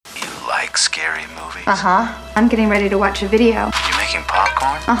like scary movies? Uh-huh. I'm getting ready to watch a video. You making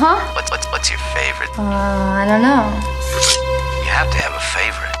popcorn? Uh-huh. What's your favorite? I don't know. You have to have a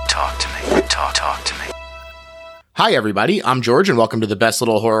favorite. Talk to me. Talk to me. Hi, everybody. I'm George, and welcome to the best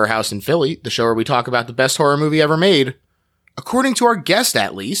little horror house in Philly, the show where we talk about the best horror movie ever made. According to our guest,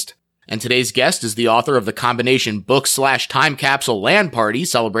 at least. And today's guest is the author of the combination book/time capsule Land Party,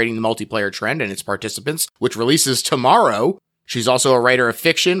 celebrating the multiplayer trend and its participants, which releases tomorrow. She's also a writer of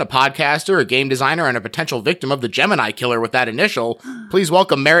fiction, a podcaster, a game designer, and a potential victim of the Gemini killer with that initial. Please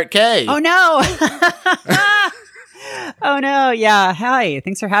welcome Merritt K. Oh, no. Oh, no. Yeah. Hi.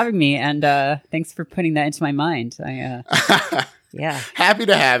 Thanks for having me. And thanks for putting that into my mind. Yeah. Happy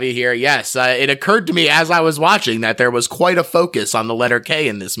to have you here. Yes. It occurred to me as I was watching that there was quite a focus on the letter K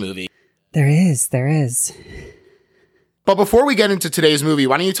in this movie. There is. But before we get into today's movie,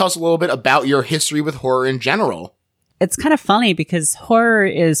 why don't you tell us a little bit about your history with horror in general? It's kind of funny because horror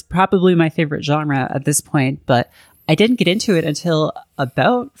is probably my favorite genre at this point, but I didn't get into it until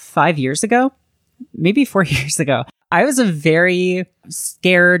about 5 years ago, maybe 4 years ago. I was a very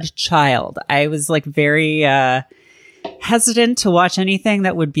scared child. I was like very hesitant to watch anything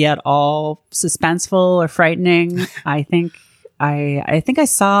that would be at all suspenseful or frightening. I think I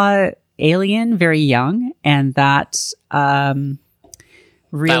saw Alien very young, and that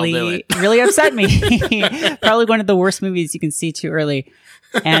really upset me. Probably one of the worst movies you can see too early.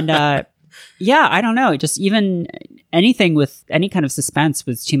 And yeah, I don't know. Just even anything with any kind of suspense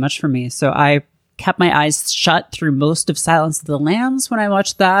was too much for me. So I kept my eyes shut through most of Silence of the Lambs when I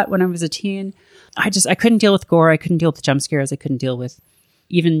watched that when I was a teen. I couldn't deal with gore. I couldn't deal with jump scares. I couldn't deal with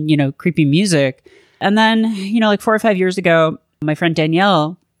even, creepy music. And then, like 4 or 5 years ago, my friend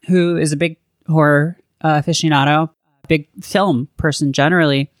Danielle, who is a big horror aficionado, big film person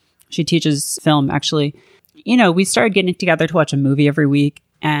generally, she teaches film actually, we started getting together to watch a movie every week,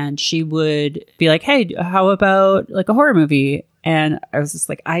 and she would be like, hey, how about like a horror movie? And I was just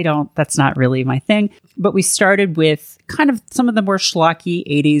like, that's not really my thing. But we started with kind of some of the more schlocky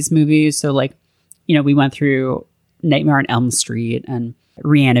 80s movies. So like, we went through Nightmare on Elm Street and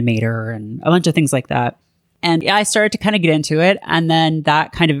Reanimator and a bunch of things like that. And yeah, I started to kind of get into it. And then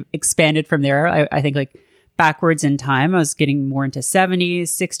that kind of expanded from there. I think like backwards in time, I was getting more into 70s,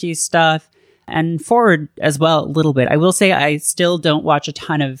 60s stuff, and forward as well a little bit. I will say I still don't watch a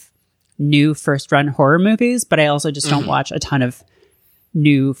ton of new first run horror movies, but I also just don't watch a ton of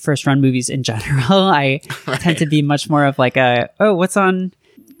new first run movies in general. I tend to be much more of like what's on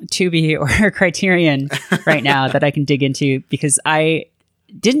Tubi or Criterion right now that I can dig into, because I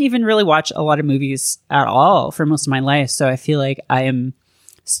didn't even really watch a lot of movies at all for most of my life. So I feel like I am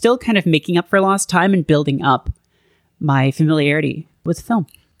still kind of making up for lost time and building up my familiarity with film.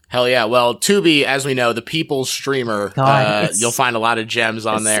 Hell yeah. Well, Tubi, as we know, the people's streamer, God, you'll find a lot of gems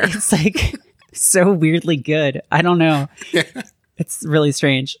on there. It's like so weirdly good. I don't know. It's really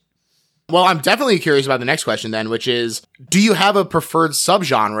strange. Well, I'm definitely curious about the next question then, which is, do you have a preferred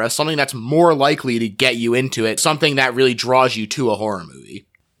subgenre, something that's more likely to get you into it, something that really draws you to a horror movie?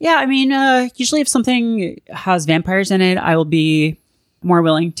 Yeah, I mean, usually if something has vampires in it, I will be more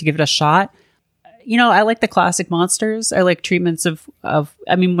willing to give it a shot. I like the classic monsters. I like treatments of,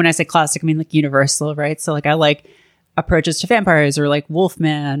 I mean, when I say classic, I mean like universal, right? So like I like approaches to vampires or like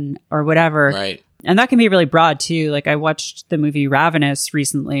Wolfman or whatever. Right. And that can be really broad too. Like I watched the movie Ravenous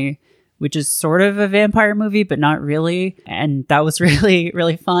recently, which is sort of a vampire movie, but not really. And that was really,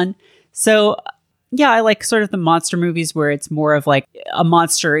 really fun. So yeah, I like sort of the monster movies where it's more of like a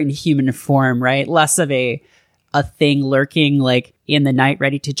monster in human form, right? Less of a thing lurking like in the night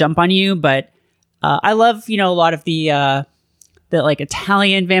ready to jump on you. But I love, a lot of the like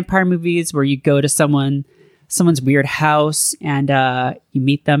Italian vampire movies where you go to someone's weird house and you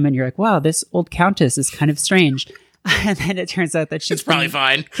meet them and you're like, wow, this old countess is kind of strange. And then it turns out that she's probably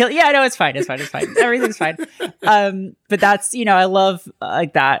fine. Yeah, no, it's fine. Everything's fine. But that's, I love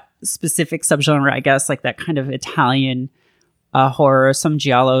like that specific subgenre, I guess, like that kind of Italian horror, some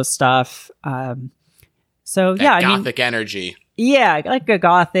giallo stuff. So that yeah, gothic energy. Yeah, like a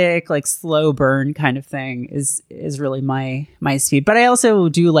gothic, like slow burn kind of thing is really my speed. But I also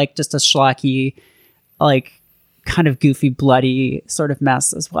do like just a schlocky, like kind of goofy, bloody sort of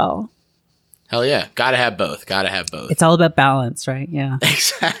mess as well. Hell yeah. Gotta have both. It's all about balance, right? Yeah.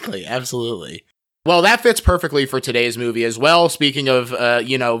 Exactly. Absolutely. Well, that fits perfectly for today's movie as well. Speaking of,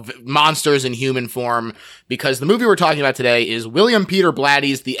 monsters in human form, because the movie we're talking about today is William Peter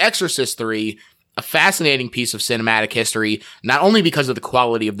Blatty's The Exorcist III, A fascinating piece of cinematic history, not only because of the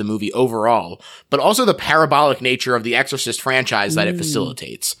quality of the movie overall, but also the parabolic nature of the Exorcist franchise that it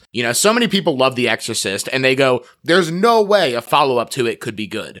facilitates. You know, so many people love The Exorcist, and they go, there's no way a follow-up to it could be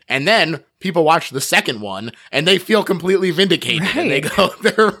good. And then people watch the second one, and they feel completely vindicated, Right. and they go,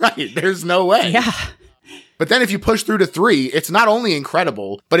 they're right, there's no way. Yeah. But then if you push through to 3, it's not only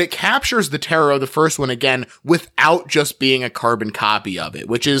incredible, but it captures the terror of the first one again without just being a carbon copy of it,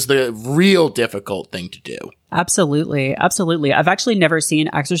 which is the real difficult thing to do. Absolutely. Absolutely. I've actually never seen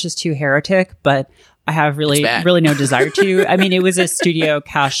Exorcist II Heretic, but I have really no desire to. I mean, it was a studio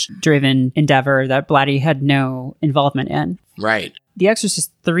cash-driven endeavor that Blatty had no involvement in. Right. The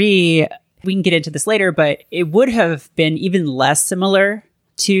Exorcist III, we can get into this later, but it would have been even less similar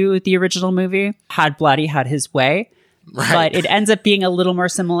to the original movie had Blatty had his way. Right. But it ends up being a little more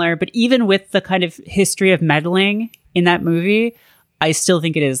similar. But even with the kind of history of meddling in that movie, I still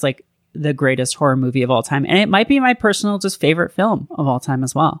think it is like the greatest horror movie of all time. And it might be my personal just favorite film of all time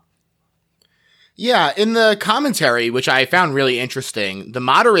as well. Yeah, in the commentary, which I found really interesting, the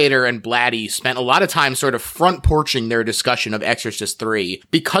moderator and Blatty spent a lot of time sort of front porching their discussion of Exorcist III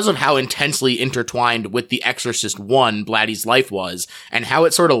because of how intensely intertwined with The Exorcist I Blatty's life was and how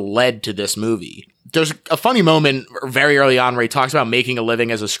it sort of led to this movie. There's a funny moment very early on where he talks about making a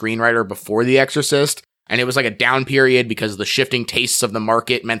living as a screenwriter before The Exorcist, and it was like a down period because the shifting tastes of the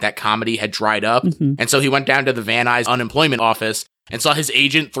market meant that comedy had dried up, and so he went down to the Van Nuys unemployment office and saw his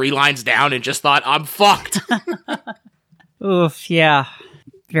agent 3 lines down and just thought, I'm fucked. Oof, yeah.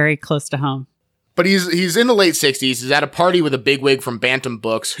 Very close to home. But he's in the late 60s. He's at a party with a bigwig from Bantam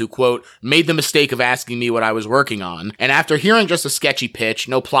Books who, quote, made the mistake of asking me what I was working on. And after hearing just a sketchy pitch,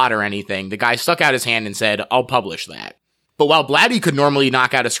 no plot or anything, the guy stuck out his hand and said, I'll publish that. But while Blatty could normally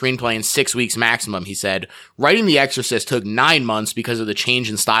knock out a screenplay in 6 weeks maximum, he said, writing The Exorcist took 9 months because of the change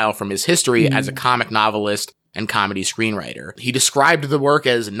in style from his history as a comic novelist and comedy screenwriter. He described the work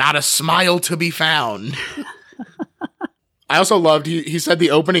as not a smile to be found. I also loved, he said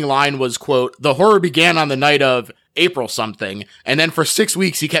the opening line was, quote, the horror began on the night of April something, and then for 6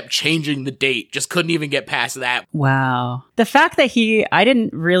 weeks he kept changing the date, just couldn't even get past that. Wow. The fact that I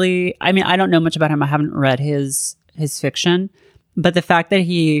don't know much about him. I haven't read his fiction, but the fact that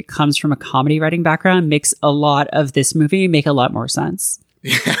he comes from a comedy writing background makes a lot of this movie make a lot more sense.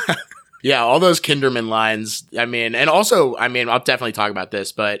 Yeah, all those Kinderman lines. And also, I'll definitely talk about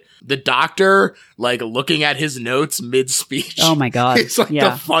this, but the doctor, like, looking at his notes mid-speech. Oh my God. It's like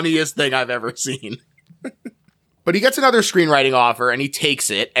the funniest thing I've ever seen. But he gets another screenwriting offer and he takes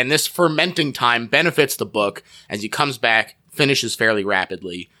it, and this fermenting time benefits the book as he comes back, finishes fairly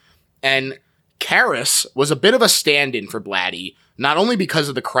rapidly. And Karras was a bit of a stand-in for Blatty, not only because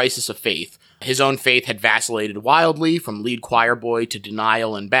of the crisis of faith. His own faith had vacillated wildly from lead choir boy to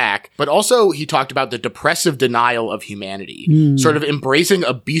denial and back, but also he talked about the depressive denial of humanity, sort of embracing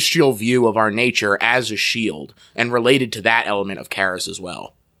a bestial view of our nature as a shield, and related to that element of Karras as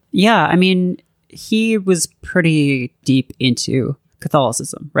well. Yeah, he was pretty deep into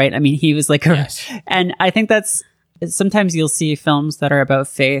Catholicism, right? He was like, and I think that's, sometimes you'll see films that are about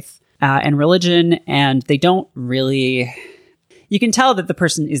faith and religion, and they don't really... You can tell that the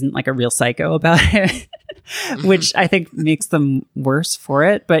person isn't like a real psycho about it, which I think makes them worse for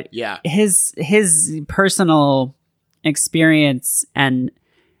it. But yeah, his personal experience and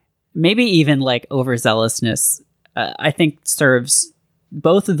maybe even like overzealousness, I think serves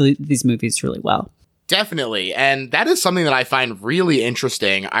both of these movies really well. Definitely. And that is something that I find really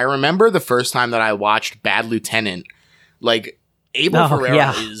interesting. I remember the first time that I watched Bad Lieutenant, like, Abel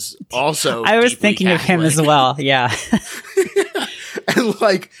Ferrara is also I was thinking Catholic. of him as well. Yeah. And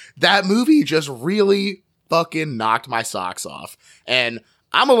like that movie just really fucking knocked my socks off. And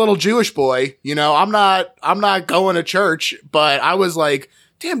I'm a little Jewish boy, I'm not going to church, but I was like,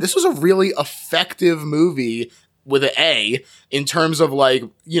 damn, this was a really effective movie with an A in terms of like,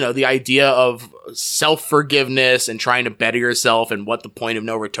 the idea of self-forgiveness and trying to better yourself and what the point of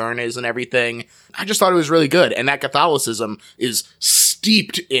no return is and everything. I just thought it was really good. And that Catholicism is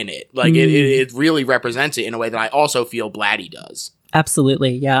steeped in it. Like it really represents it in a way that I also feel Blatty does.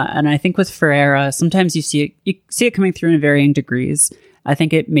 Absolutely. Yeah. And I think with Ferrara, sometimes you see it coming through in varying degrees. I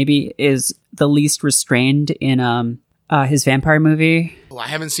think it maybe is the least restrained in, his vampire movie. Oh, I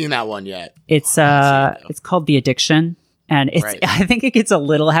haven't seen that one yet. It's called The Addiction, and I think it gets a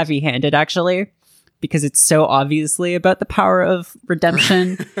little heavy-handed actually, because it's so obviously about the power of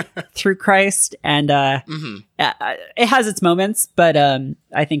redemption through Christ, and it has its moments, but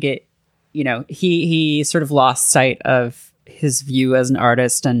I think it, he sort of lost sight of his view as an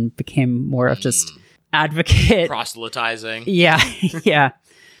artist and became more of just advocate, proselytizing. Yeah, yeah.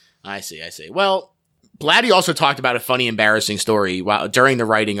 I see. Well, Blatty also talked about a funny, embarrassing story during the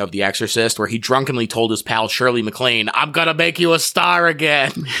writing of The Exorcist, where he drunkenly told his pal Shirley MacLaine, "I'm gonna make you a star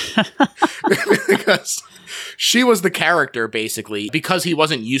again." Because she was the character, basically, because he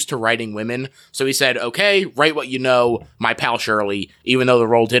wasn't used to writing women. So he said, okay, write what you know, my pal Shirley, even though the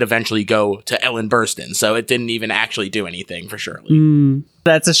role did eventually go to Ellen Burstyn. So it didn't even actually do anything for Shirley.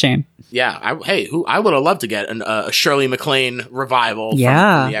 That's a shame. Yeah. I would have loved to get a Shirley MacLaine revival from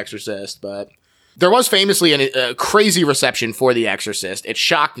The Exorcist, but there was famously a crazy reception for The Exorcist. It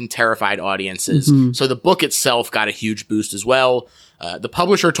shocked and terrified audiences. So the book itself got a huge boost as well. The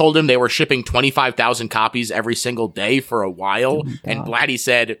publisher told him they were shipping 25,000 copies every single day for a while. And Blatty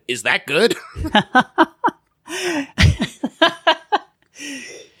said, "Is that good?"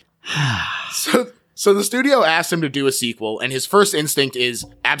 So the studio asked him to do a sequel, and his first instinct is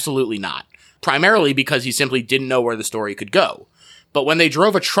absolutely not. Primarily because he simply didn't know where the story could go. But when they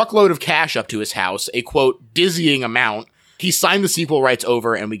drove a truckload of cash up to his house, a quote, dizzying amount, he signed the sequel rights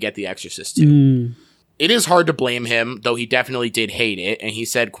over and we get The Exorcist II. It is hard to blame him, though he definitely did hate it. And he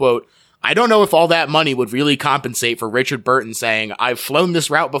said, quote, "I don't know if all that money would really compensate for Richard Burton saying, 'I've flown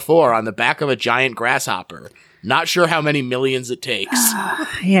this route before on the back of a giant grasshopper.' Not sure how many millions it takes."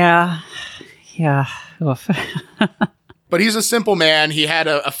 Yeah. Oof. But he's a simple man. He had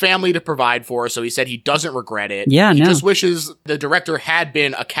a family to provide for, so he said he doesn't regret it. Yeah, he no. just wishes the director had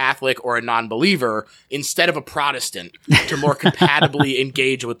been a Catholic or a non-believer instead of a Protestant to more compatibly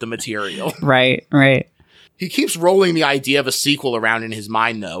engage with the material. Right. He keeps rolling the idea of a sequel around in his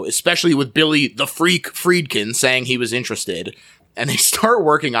mind, though, especially with Billy the Freak Friedkin saying he was interested. And they start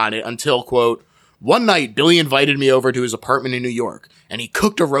working on it until, quote, "One night, Billy invited me over to his apartment in New York, and he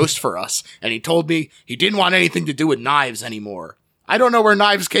cooked a roast for us, and he told me he didn't want anything to do with knives anymore. I don't know where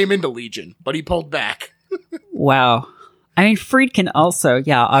knives came into Legion, but he pulled back." Wow. I mean, Friedkin also,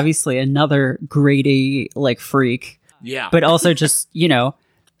 obviously another grade A, freak. Yeah. But also just,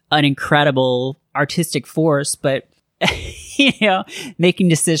 an incredible artistic force, but, making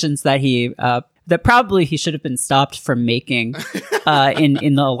decisions that that probably he should have been stopped from making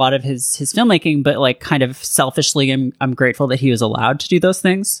in a lot of his filmmaking, but kind of selfishly, I'm grateful that he was allowed to do those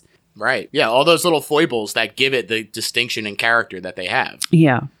things. Right. Yeah, all those little foibles that give it the distinction and character that they have.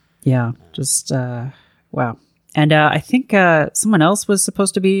 Yeah. Just, wow. And I think someone else was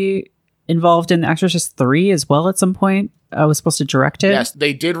supposed to be involved in Exorcist III as well at some point. Was supposed to direct it. Yes,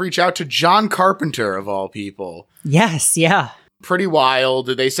 they did reach out to John Carpenter, of all people. Yes, yeah. Pretty wild.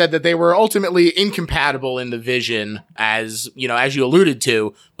 They said that they were ultimately incompatible in the vision, as you alluded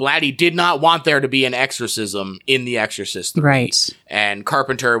to. Blatty did not want there to be an exorcism in The Exorcist III. Right. And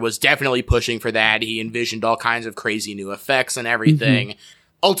Carpenter was definitely pushing for that. He envisioned all kinds of crazy new effects and everything.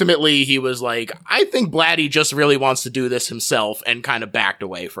 Ultimately, he was like, I think Blatty just really wants to do this himself, and kind of backed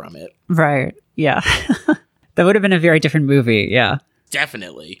away from it. Right. Yeah. That would have been a very different movie. Yeah.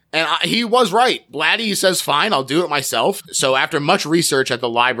 Definitely. And he was right. Blatty says, fine, I'll do it myself. So after much research at the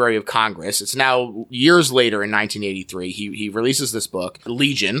Library of Congress, it's now years later in 1983, he releases this book,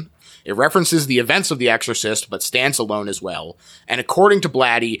 Legion. It references the events of The Exorcist, but stands alone as well. And according to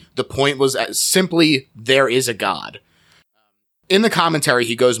Blatty, the point was simply, there is a God. In the commentary,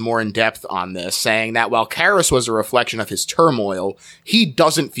 he goes more in depth on this, saying that while Karras was a reflection of his turmoil, he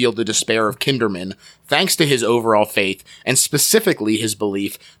doesn't feel the despair of Kinderman, thanks to his overall faith, and specifically his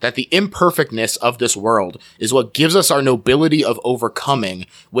belief that the imperfectness of this world is what gives us our nobility of overcoming,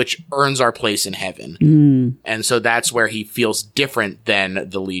 which earns our place in heaven. And so that's where he feels different than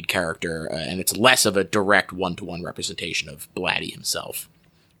the lead character, and it's less of a direct one-to-one representation of Blatty himself.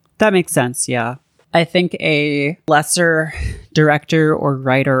 That makes sense, yeah. I think a lesser director or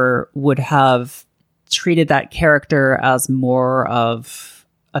writer would have treated that character as more of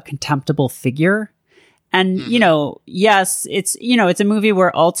a contemptible figure. And, yes, it's a movie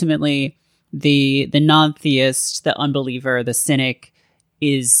where ultimately the non-theist, the unbeliever, the cynic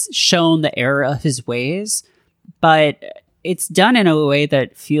is shown the error of his ways, but it's done in a way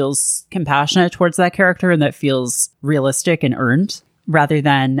that feels compassionate towards that character and that feels realistic and earned, rather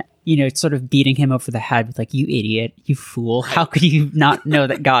than sort of beating him over the head with you idiot, you fool. How could you not know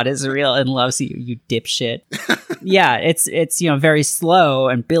that God is real and loves you, you dipshit? Yeah, it's very slow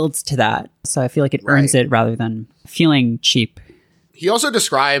and builds to that. So I feel like it earns it rather than feeling cheap. He also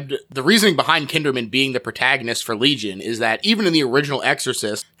described the reasoning behind Kinderman being the protagonist for Legion is that even in the original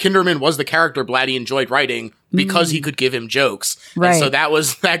Exorcist, Kinderman was the character Blatty enjoyed writing because he could give him jokes. Right. And so that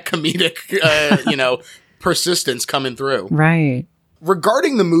was that comedic, persistence coming through. Right.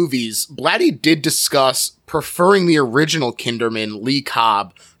 Regarding the movies, Blatty did discuss preferring the original Kinderman, Lee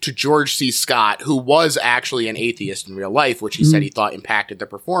Cobb, to George C. Scott, who was actually an atheist in real life, which he said he thought impacted the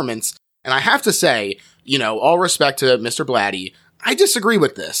performance. And I have to say, all respect to Mr. Blatty, I disagree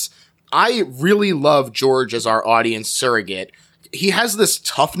with this. I really love George as our audience surrogate. He has this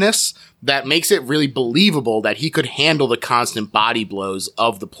toughness that makes it really believable that he could handle the constant body blows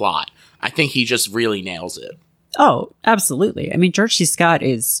of the plot. I think he just really nails it. Oh, absolutely. I mean, George C. Scott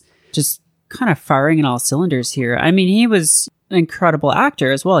is just kind of firing in all cylinders here. I mean, he was an incredible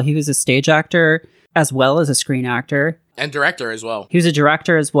actor as well. He was a stage actor as well as a screen actor. And director as well. He was a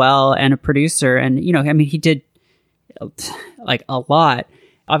director as well and a producer. And, he did like a lot.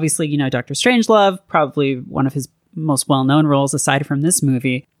 Obviously, Dr. Strangelove, probably one of his most well-known roles aside from this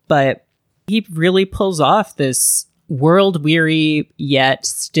movie. But he really pulls off this world-weary yet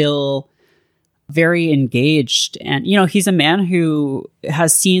still very engaged. And, he's a man who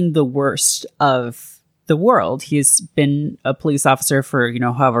has seen the worst of the world. He's been a police officer for,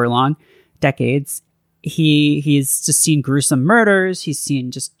 however long, decades. He's just seen gruesome murders. He's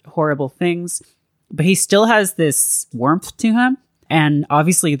seen just horrible things, but he still has this warmth to him. And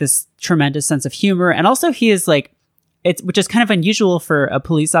obviously this tremendous sense of humor. And also he is which is kind of unusual for a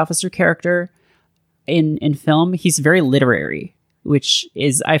police officer character in film. He's very literary, which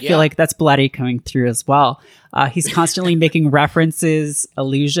is, I feel like that's Blatty coming through as well. He's constantly making references,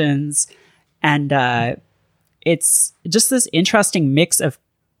 allusions, and it's just this interesting mix of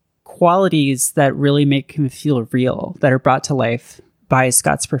qualities that really make him feel real, that are brought to life by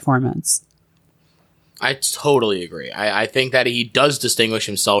Scott's performance. I totally agree. I think that he does distinguish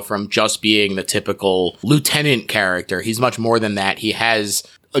himself from just being the typical lieutenant character. He's much more than that. He has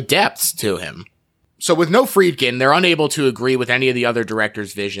a depth to him. So with no Friedkin, they're unable to agree with any of the other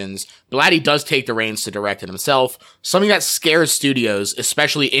directors' visions. Blatty does take the reins to direct it himself, something that scares studios,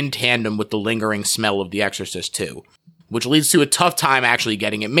 especially in tandem with the lingering smell of The Exorcist II, which leads to a tough time actually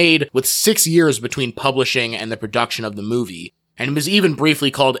getting it made, with 6 years between publishing and the production of the movie. And it was even briefly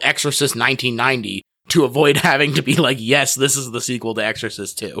called Exorcist 1990 to avoid having to be like, yes, this is the sequel to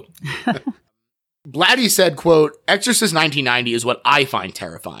Exorcist II. Blatty said, quote, "Exorcist 1990 is what I find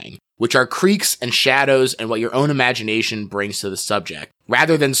terrifying, which are creaks and shadows and what your own imagination brings to the subject,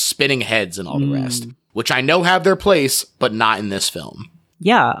 rather than spinning heads and all the rest, which I know have their place, but not in this film."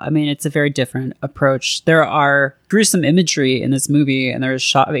 Yeah, I mean, it's a very different approach. There are gruesome imagery in this movie, and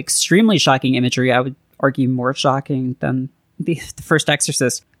there's extremely shocking imagery. I would argue more shocking than the first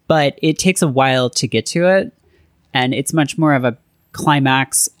Exorcist, but it takes a while to get to it, and it's much more of a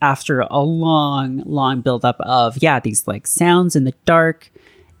climax after a long buildup of, these like sounds in the dark.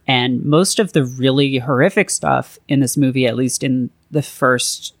 And most of the really horrific stuff in this movie, at least in the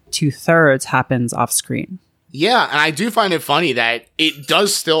first 2/3, happens off screen. Yeah, and I do find it funny that it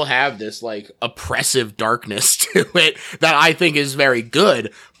does still have this, like, oppressive darkness to it that I think is very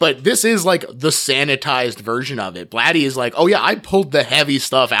good, but this is, like, the sanitized version of it. Blatty is like, oh yeah, I pulled the heavy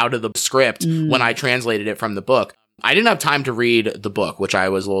stuff out of the script when I translated it from the book. I didn't have time to read the book, which I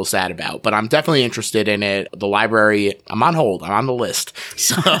was a little sad about, but I'm definitely interested in it. The library, I'm on hold. I'm on the list.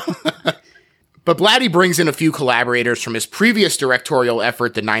 So... But Blatty brings in a few collaborators from his previous directorial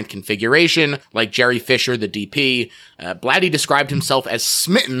effort, The Ninth Configuration, like Jerry Fisher, the DP. Blatty described himself as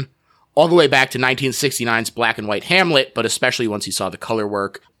smitten all the way back to 1969's black and white Hamlet, but especially once he saw the color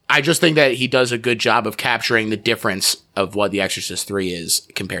work. I just think that he does a good job of capturing the difference of what The Exorcist III is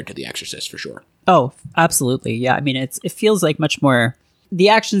compared to The Exorcist, for sure. Oh, absolutely. Yeah, I mean, it feels like much more... The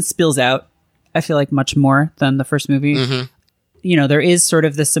action spills out, I feel like, much more than the first movie. Mm-hmm. There is sort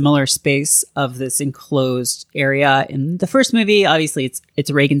of the similar space of this enclosed area. In the first movie, obviously,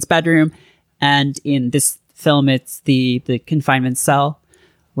 it's Reagan's bedroom. And in this film, it's the confinement cell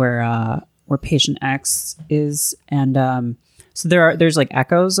where patient X is. And so there's like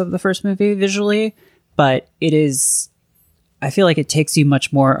echoes of the first movie visually, but it is... I feel like it takes you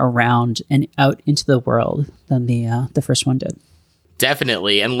much more around and out into the world than the first one did.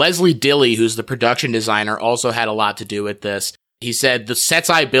 Definitely. And Leslie Dilley, who's the production designer, also had a lot to do with this. He said, "The sets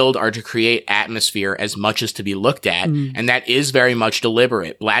I build are to create atmosphere as much as to be looked at, and that is very much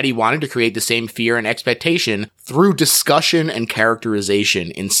deliberate. Blatty wanted to create the same fear and expectation through discussion and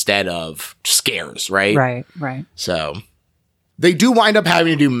characterization instead of scares," right? Right. So, they do wind up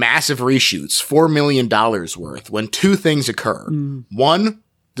having to do massive reshoots, $4 million worth, when two things occur. One,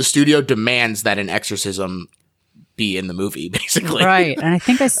 the studio demands that an exorcism be in the movie, basically. Right, and I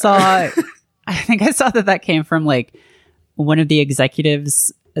think I saw that came from, like, one of the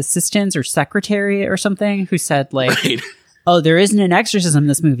executive's assistants or secretary or something who said, like, right. Oh, there isn't an exorcism in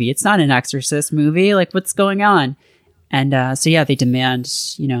this movie. It's not an exorcist movie. Like, what's going on? And so yeah, they demand,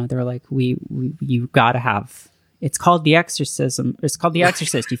 they're like, you got to have. It's called the exorcism. It's called the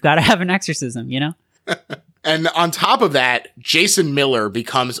Exorcist. You've got to have an exorcism, And on top of that, Jason Miller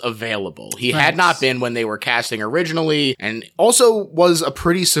becomes available. He had not been when they were casting originally, and also was a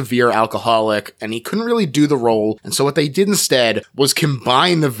pretty severe alcoholic, and he couldn't really do the role. And so what they did instead was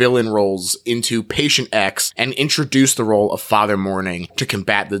combine the villain roles into Patient X and introduce the role of Father Morning to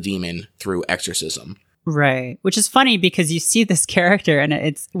combat the demon through exorcism. Right. Which is funny because you see this character, and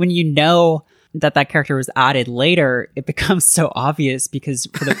it's when you know that character was added later, it becomes so obvious because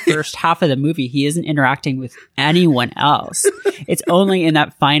for the first half of the movie, he isn't interacting with anyone else. It's only in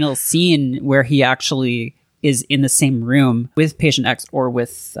that final scene where he actually is in the same room with Patient X or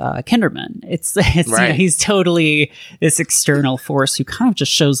with Kinderman. It's right. He's totally this external force who kind of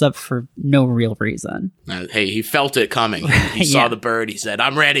just shows up for no real reason. Hey, he felt it coming. He saw the bird. He said,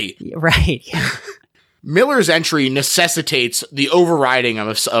 "I'm ready." Right. Yeah. Miller's entry necessitates the overriding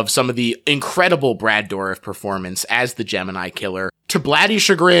of some of the incredible Brad Dourif performance as the Gemini Killer. To Blatty's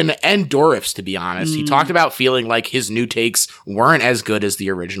chagrin and Dourif's, to be honest, he talked about feeling like his new takes weren't as good as the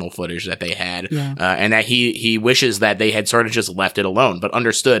original footage that they had, and that he wishes that they had sort of just left it alone, but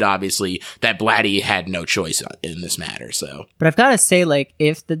understood, obviously, that Blatty had no choice in this matter. So, but I've got to say, like,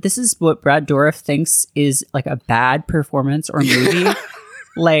 if this is what Brad Dourif thinks is like a bad performance or movie.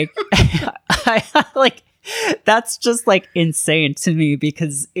 Like, that's just like insane to me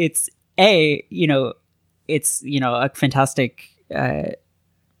because it's a fantastic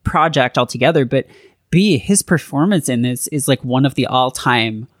project altogether, but B, his performance in this is like one of the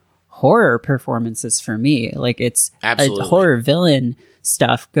all-time horror performances for me. Like, it's absolutely. A horror villain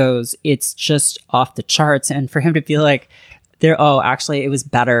stuff goes, it's just off the charts. And for him to be like, actually, it was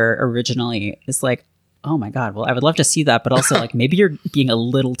better originally. It's like, oh my God. Well, I would love to see that, but also like maybe you're being a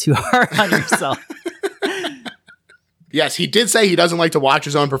little too hard on yourself. Yes, he did say he doesn't like to watch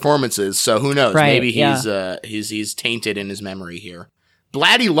his own performances, so who knows? Right, Maybe he's tainted in his memory here.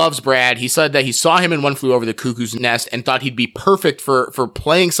 Blatty loves Brad. He said that he saw him in One Flew Over the Cuckoo's Nest and thought he'd be perfect for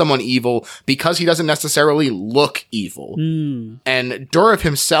playing someone evil because he doesn't necessarily look evil. And Dourif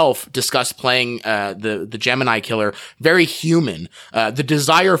himself discussed playing the Gemini Killer very human. The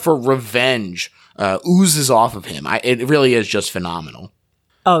desire for revenge oozes off of him. It really is just phenomenal.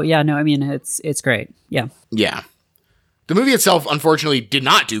 Oh yeah, no, I mean it's great. Yeah. Yeah. The movie itself, unfortunately, did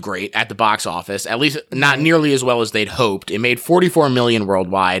not do great at the box office, at least not nearly as well as they'd hoped. It made $44 million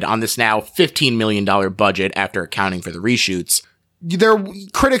worldwide on this now $15 million budget after accounting for the reshoots.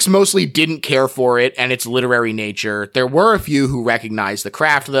 Critics mostly didn't care for it and its literary nature. There were a few who recognized the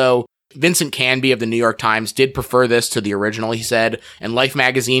craft, though. Vincent Canby of the New York Times did prefer this to the original, he said, and Life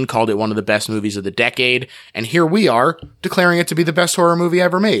magazine called it one of the best movies of the decade. And here we are, declaring it to be the best horror movie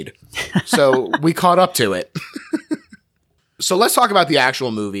ever made. So we caught up to it. So let's talk about the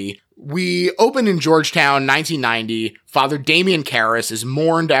actual movie. We open in Georgetown, 1990. Father Damien Karras is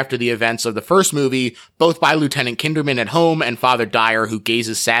mourned after the events of the first movie, both by Lieutenant Kinderman at home and Father Dyer, who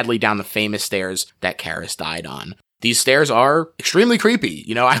gazes sadly down the famous stairs that Karras died on. These stairs are extremely creepy.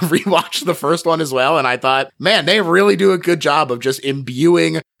 I rewatched the first one as well, and I thought, man, they really do a good job of just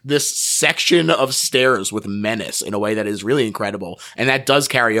imbuing this section of stairs with menace in a way that is really incredible. And that does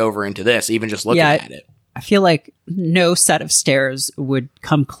carry over into this, even just looking at it. I feel like no set of stairs would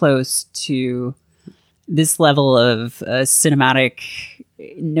come close to this level of cinematic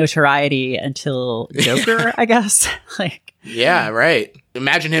notoriety until Joker, I guess. Yeah, right.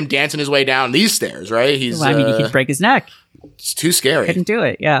 Imagine him dancing his way down these stairs, right? He could break his neck. It's too scary. Couldn't do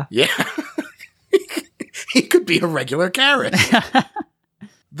it, yeah. Yeah. He could be a regular Karras.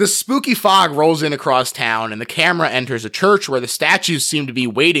 The spooky fog rolls in across town, and the camera enters a church where the statues seem to be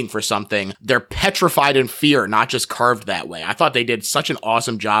waiting for something. They're petrified in fear, not just carved that way. I thought they did such an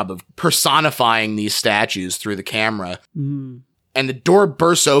awesome job of personifying these statues through the camera. And the door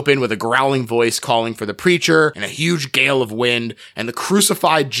bursts open with a growling voice calling for the preacher, and a huge gale of wind, and the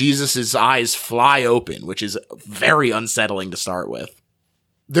crucified Jesus' eyes fly open, which is very unsettling to start with.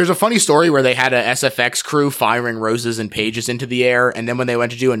 There's a funny story where they had a SFX crew firing roses and pages into the air, and then when they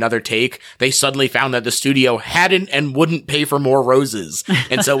went to do another take, they suddenly found that the studio hadn't and wouldn't pay for more roses.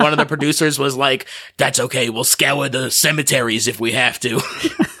 And so one of the producers was like, "That's okay, we'll scour the cemeteries if we have to."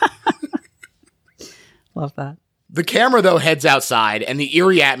 Love that. The camera, though, heads outside, and the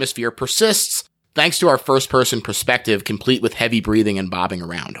eerie atmosphere persists thanks to our first-person perspective, complete with heavy breathing and bobbing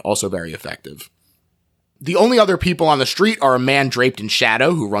around. Also very effective. The only other people on the street are a man draped in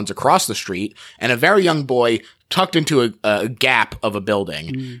shadow who runs across the street, and a very young boy tucked into a gap of a building.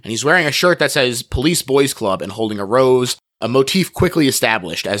 And he's wearing a shirt that says Police Boys Club and holding a rose, a motif quickly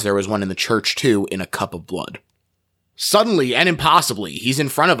established, as there was one in the church too, in a cup of blood. Suddenly and impossibly, he's in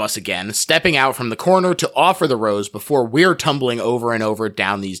front of us again, stepping out from the corner to offer the rose before we're tumbling over and over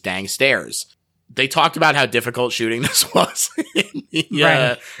down these dang stairs. They talked about how difficult shooting this was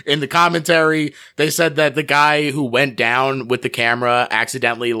in the commentary. They said that the guy who went down with the camera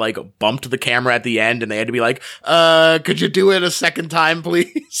accidentally bumped the camera at the end, and they had to be like, could you do it a second time,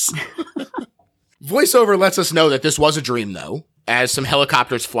 please? Voiceover lets us know that this was a dream, though, as some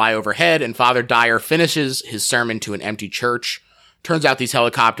helicopters fly overhead and Father Dyer finishes his sermon to an empty church. Turns out these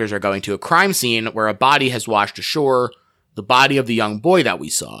helicopters are going to a crime scene where a body has washed ashore, the body of the young boy that we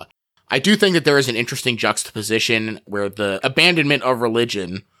saw. I do think that there is an interesting juxtaposition where the abandonment of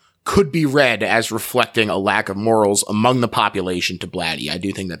religion could be read as reflecting a lack of morals among the population to Blatty. I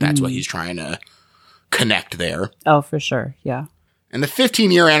do think that that's what he's trying to connect there. Oh, for sure. Yeah. And the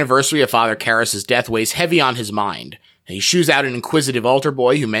 15-year anniversary of Father Karras' death weighs heavy on his mind. He shoos out an inquisitive altar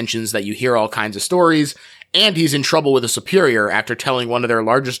boy who mentions that you hear all kinds of stories, and he's in trouble with a superior after telling one of their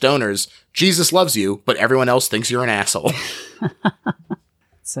largest donors, Jesus loves you, but everyone else thinks you're an asshole.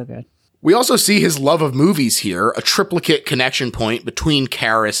 So good. We also see his love of movies here, a triplicate connection point between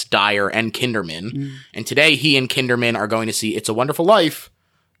Karras, Dyer, and Kinderman. And today, he and Kinderman are going to see It's a Wonderful Life,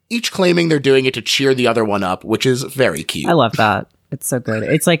 each claiming they're doing it to cheer the other one up, which is very cute. I love that. It's so good.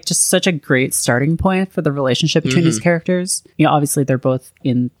 It's just such a great starting point for the relationship between these characters. Obviously, they're both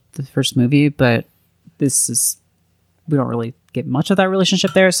in the first movie, but we don't really get much of that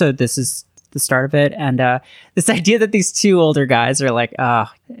relationship there. So this is the start of it. And this idea that these two older guys are like,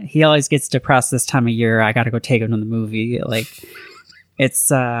 he always gets depressed this time of year. I got to go take him to the movie.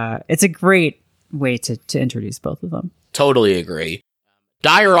 It's a great way to introduce both of them. Totally agree.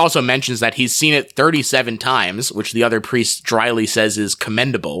 Dyer also mentions that he's seen it 37 times, which the other priest dryly says is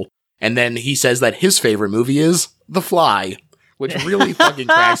commendable. And then he says that his favorite movie is The Fly, which really fucking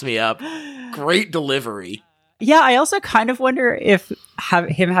cracks me up. Great delivery. Yeah, I also kind of wonder if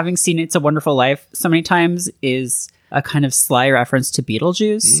him having seen It's a Wonderful Life so many times is a kind of sly reference to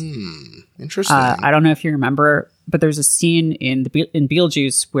Beetlejuice. Interesting. I don't know if you remember, but there's a scene in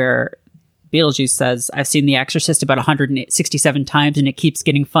Beetlejuice where Beetlejuice says, I've seen The Exorcist about 167 times and it keeps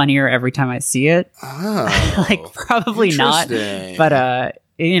getting funnier every time I see it. Oh, probably not. But,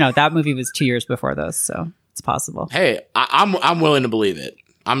 that movie was 2 years before this, so it's possible. Hey, I'm willing to believe it.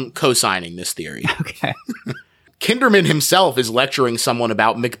 I'm co-signing this theory. Okay. Kinderman himself is lecturing someone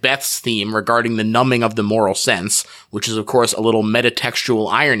about Macbeth's theme regarding the numbing of the moral sense, which is, of course, a little metatextual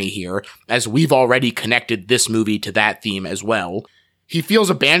irony here, as we've already connected this movie to that theme as well. He feels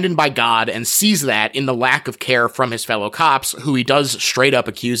abandoned by God and sees that in the lack of care from his fellow cops, who he does straight up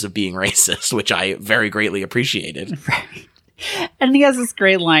accuse of being racist, which I very greatly appreciated. Right. And he has this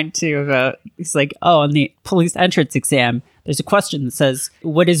great line, too, about, he's like, on the police entrance exam, there's a question that says,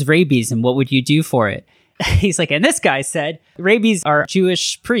 what is rabies and what would you do for it? He's like, and this guy said, rabies are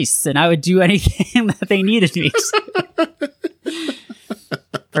Jewish priests and I would do anything that they needed me.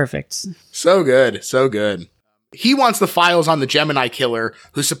 Perfect. So good. So good. He wants the files on the Gemini killer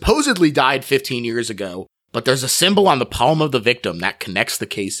who supposedly died 15 years ago, but there's a symbol on the palm of the victim that connects the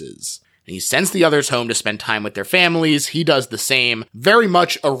cases. And he sends the others home to spend time with their families. He does the same, very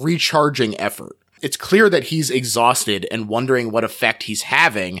much a recharging effort. It's clear that he's exhausted and wondering what effect he's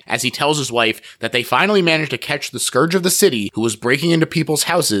having as he tells his wife that they finally managed to catch the scourge of the city who was breaking into people's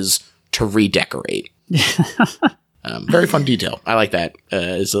houses to redecorate. Very fun detail. I like that.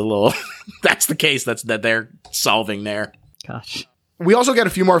 It's a little, that's the case that they're solving there. Gosh. We also get a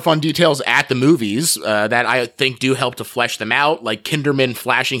few more fun details at the movies that I think do help to flesh them out, like Kinderman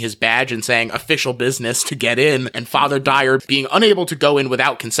flashing his badge and saying official business to get in, and Father Dyer being unable to go in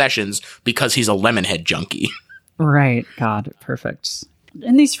without concessions because he's a Lemonhead junkie. Right. God, perfect.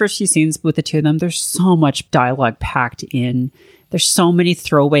 In these first few scenes with the two of them, there's so much dialogue packed in. There's so many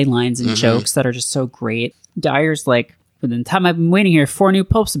throwaway lines and jokes that are just so great. Dyer's like, within the time I've been waiting here, 4 new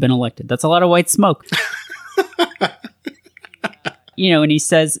popes have been elected. That's a lot of white smoke. And he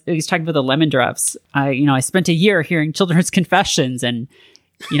says, he's talking about the lemon drops. I spent a year hearing children's confessions and,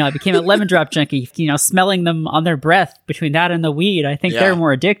 I became a lemon drop junkie, smelling them on their breath between that and the weed. I think they're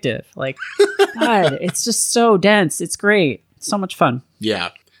more addictive. Like, God, it's just so dense. It's great. So much fun. Yeah.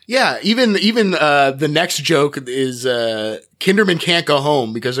 Yeah. Even the next joke is, Kinderman can't go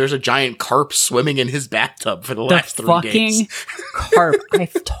home because there's a giant carp swimming in his bathtub for the last 3 days. Carp. I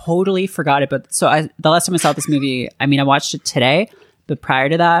totally forgot it. But the last time I saw this movie, I watched it today. But prior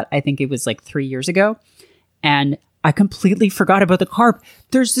to that, I think it was like 3 years ago. And I completely forgot about the carp.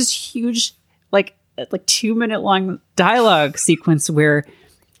 There's this huge, like 2-minute long dialogue sequence where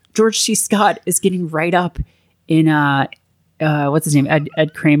George C. Scott is getting right up in what's his name?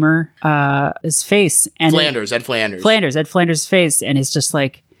 Ed Kramer, his face. And Ed Flanders. Ed Flanders' face. And it's just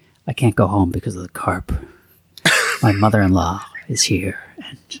like, I can't go home because of the carp. My mother-in-law is here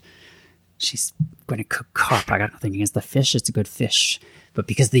and she's going to cook carp. I got nothing against the fish. It's a good fish. But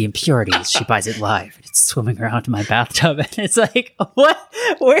because of the impurities, she buys it live. And it's swimming around in my bathtub. And it's like, what?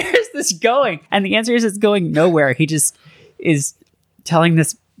 Where is this going? And the answer is it's going nowhere. He just is telling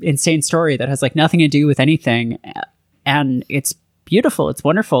this insane story that has like nothing to do with anything. And it's beautiful. It's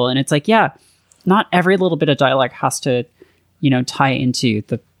wonderful. And it's like, yeah, not every little bit of dialogue has to, tie into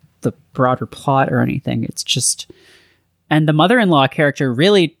the broader plot or anything. It's just, and the mother-in-law character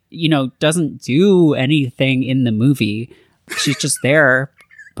really, doesn't do anything in the movie. She's just there,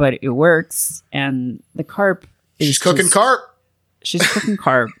 but it works. And the carp is She's cooking carp. She's cooking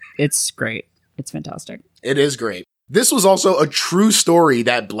carp. It's great. It's fantastic. It is great. This was also a true story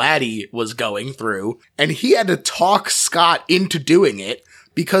that Blatty was going through, and he had to talk Scott into doing it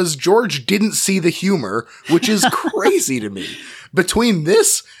because George didn't see the humor, which is crazy to me. Between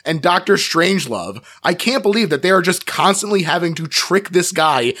this and Dr. Strangelove, I can't believe that they are just constantly having to trick this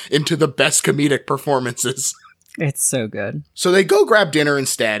guy into the best comedic performances. It's so good. So they go grab dinner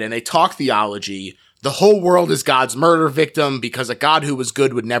instead, and they talk theology. The whole world is God's murder victim because a God who was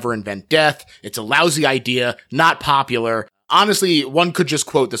good would never invent death. It's a lousy idea, not popular. Honestly, one could just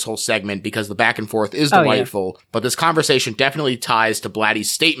quote this whole segment because the back and forth is delightful, but this conversation definitely ties to Blatty's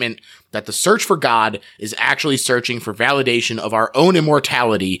statement that the search for God is actually searching for validation of our own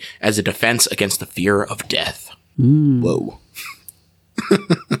immortality as a defense against the fear of death. Whoa.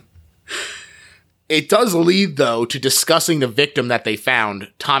 It does lead, though, to discussing the victim that they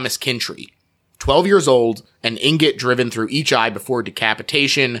found, Thomas Kintry. 12 years old, an ingot driven through each eye before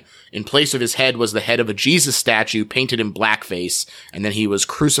decapitation. In place of his head was the head of a Jesus statue painted in blackface, and then he was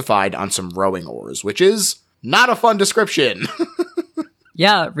crucified on some rowing oars, which is not a fun description.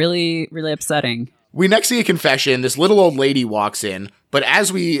 Yeah, really, really upsetting. We next see a confession. This little old lady walks in, but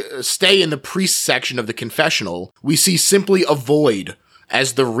as we stay in the priest section of the confessional, we see simply a void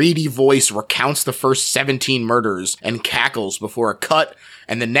as the reedy voice recounts the first 17 murders and cackles before a cut,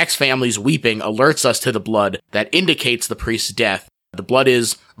 and the next family's weeping alerts us to the blood that indicates the priest's death. The blood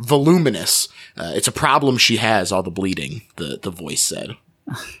is voluminous. It's a problem she has, all the bleeding, the voice said.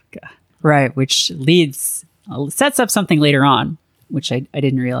 Oh, God. Right, which sets up something later on, which I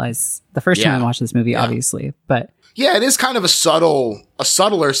didn't realize the first time I watched this movie, obviously, but... Yeah, it is kind of a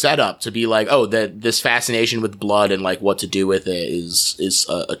subtler setup to be like, oh, this fascination with blood and like what to do with it is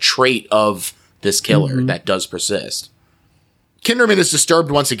a trait of this killer that does persist. Kinderman is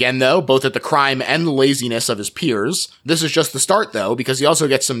disturbed once again, though, both at the crime and the laziness of his peers. This is just the start, though, because he also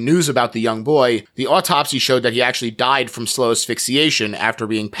gets some news about the young boy. The autopsy showed that he actually died from slow asphyxiation after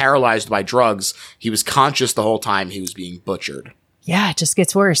being paralyzed by drugs. He was conscious the whole time he was being butchered. Yeah, it just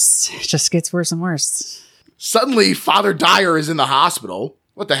gets worse. It just gets worse and worse. Suddenly, Father Dyer is in the hospital.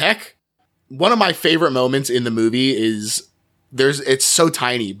 What the heck? One of my favorite moments in the movie is it's so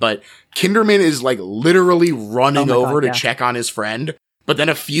tiny, but Kinderman is like literally running over to check on his friend, but then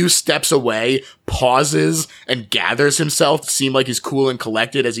a few steps away, pauses and gathers himself to seem like he's cool and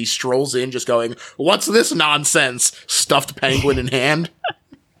collected as he strolls in, just going, "What's this nonsense?" Stuffed penguin in hand.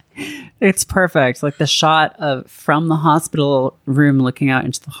 It's perfect. Like the shot from the hospital room looking out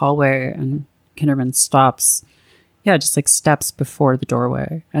into the hallway, and Kinderman stops, just like steps before the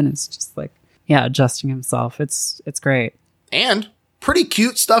doorway, and it's just like, adjusting himself. It's great. And pretty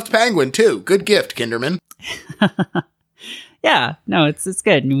cute stuffed penguin too. Good gift, Kinderman. Yeah, no, it's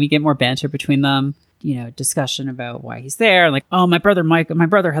good. I mean, we get more banter between them, discussion about why he's there. Like, oh, my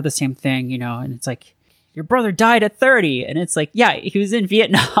brother had the same thing, and it's like, your brother died at 30. And it's like, yeah, he was in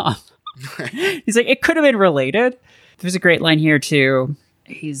Vietnam. He's like, it could have been related. There's a great line here too.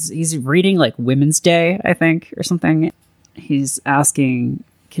 He's reading like Women's Day, I think, or something. He's asking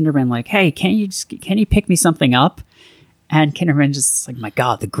Kinderman like, "Hey, can you pick me something up?" And Kinderman just like, "My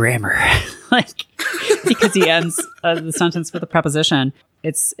God, the grammar!" Like, because he ends the sentence with a preposition.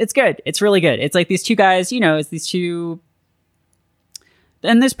 It's good. It's really good. It's like these two guys, it's these two.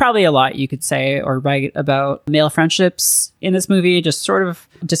 And there's probably a lot you could say or write about male friendships in this movie. Just sort of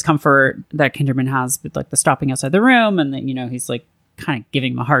discomfort that Kinderman has with like the stopping outside the room, and then he's like kind of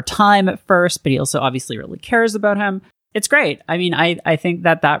giving him a hard time at first, but he also obviously really cares about him. It's great. I mean, I think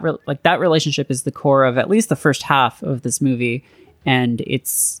that relationship is the core of at least the first half of this movie, and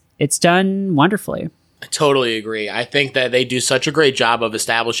it's done wonderfully. I totally agree. I think that they do such a great job of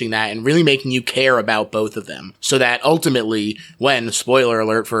establishing that and really making you care about both of them, so that ultimately, when, spoiler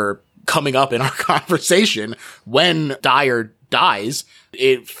alert for coming up in our conversation, when Dyer dies,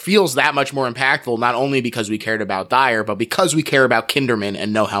 it feels that much more impactful, not only because we cared about Dyer, but because we care about Kinderman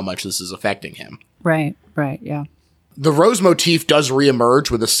and know how much this is affecting him. Right, yeah. The rose motif does reemerge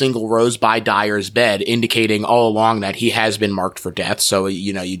with a single rose by Dyer's bed, indicating all along that he has been marked for death, so,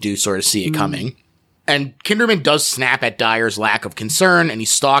 you do sort of see it coming. And Kinderman does snap at Dyer's lack of concern, and he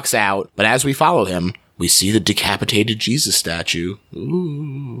stalks out, but as we follow him, we see the decapitated Jesus statue.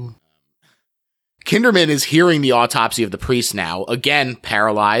 Ooh. Kinderman is hearing the autopsy of the priest now, again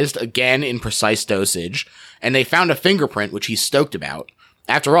paralyzed, again in precise dosage, and they found a fingerprint, which he's stoked about.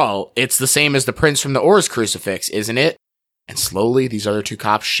 After all, it's the same as the prints from the Orr's crucifix, isn't it? And slowly, these other two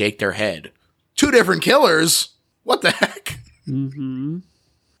cops shake their head. 2 different killers? What the heck? Mm-hmm.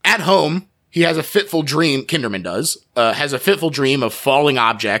 At home, he has a fitful dream, Kinderman does, has a fitful dream of falling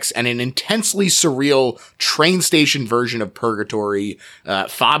objects and an intensely surreal train station version of Purgatory.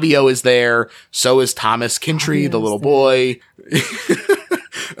 Fabio is there, so is Thomas Kintry, the little boy.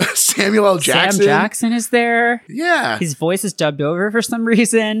 Samuel L. Jackson. Sam Jackson is there. Yeah. His voice is dubbed over for some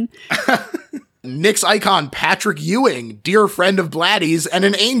reason. Nick's icon, Patrick Ewing, dear friend of Blatty's and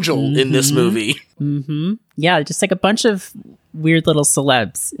an angel in this movie. Mm-hmm. Yeah, just like a bunch of weird little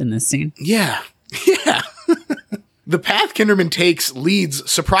celebs in this scene. Yeah. The path Kinderman takes leads,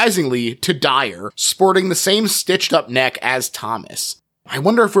 surprisingly, to Dyer, sporting the same stitched up neck as Thomas. I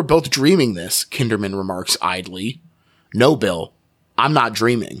wonder if we're both dreaming this, Kinderman remarks idly. No, Bill. I'm not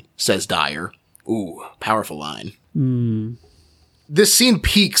dreaming, says Dyer. Ooh, powerful line. This scene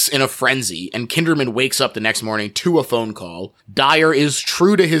peaks in a frenzy, and Kinderman wakes up the next morning to a phone call. Dyer is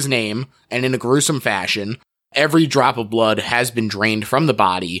true to his name, and in a gruesome fashion, every drop of blood has been drained from the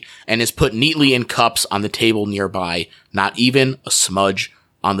body and is put neatly in cups on the table nearby, not even a smudge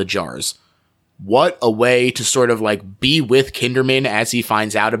on the jars. What a way to sort of like be with Kinderman as he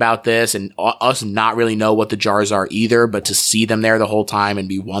finds out about this, and us not really know what the jars are either, but to see them there the whole time and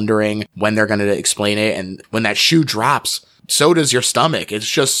be wondering when they're going to explain it. And when that shoe drops, so does your stomach. It's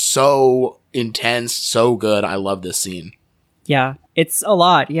just so intense, so good. I love this scene. Yeah, it's a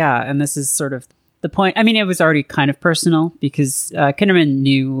lot. Yeah. And this is sort of the point. I mean, it was already kind of personal because Kinderman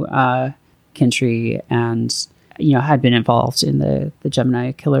knew Kintry and, had been involved in the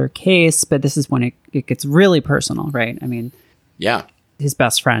Gemini killer case, but this is when it gets really personal, right? I mean, yeah, his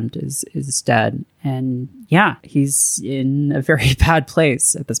best friend is dead, and yeah, he's in a very bad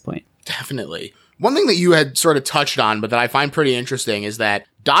place at this point. Definitely. One thing that you had sort of touched on, but that I find pretty interesting, is that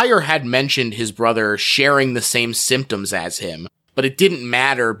Dyer had mentioned his brother sharing the same symptoms as him, but it didn't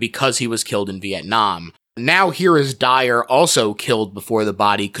matter because he was killed in Vietnam. Now here is Dyer also killed before the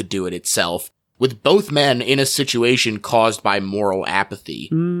body could do it itself, with both men in a situation caused by moral apathy.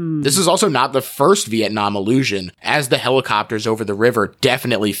 This is also not the first Vietnam allusion, as the helicopters over the river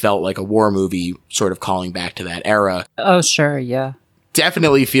definitely felt like a war movie, sort of calling back to that era. Oh, sure, yeah.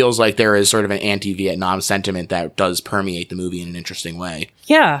 Definitely feels like there is sort of an anti-Vietnam sentiment that does permeate the movie in an interesting way.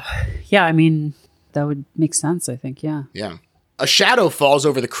 Yeah, I mean, that would make sense, I think, yeah. Yeah. A shadow falls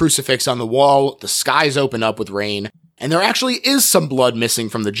over the crucifix on the wall, the skies open up with rain, and there actually is some blood missing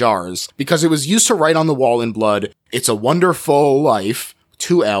from the jars, because it was used to write on the wall in blood, "It's a wonderful life,"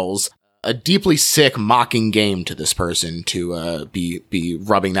 2 L's, a deeply sick, mocking game to this person to be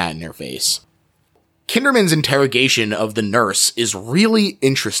rubbing that in their face. Kinderman's interrogation of the nurse is really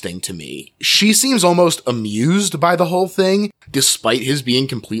interesting to me. She seems almost amused by the whole thing, despite his being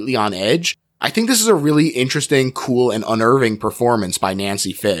completely on edge. I think this is a really interesting, cool, and unnerving performance by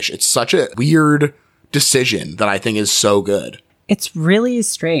Nancy Fish. It's such a weird decision that I think is so good. It's really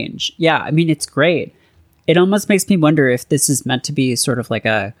strange. Yeah, I mean, it's great. It almost makes me wonder if this is meant to be sort of like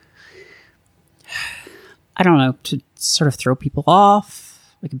I don't know, to sort of throw people off,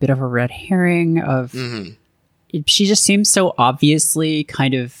 like a bit of a red herring of, she just seems so obviously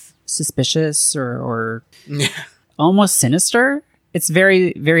kind of suspicious or almost sinister. It's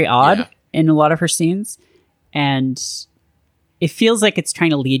very, very odd in a lot of her scenes. And it feels like it's trying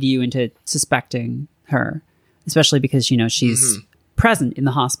to lead you into suspecting her, especially because, she's present in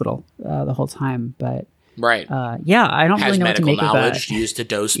the hospital the whole time. But right. I don't really know what to make of that. Has medical knowledge used to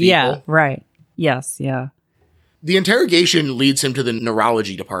dose people. Yeah, right. Yes, yeah. The interrogation leads him to the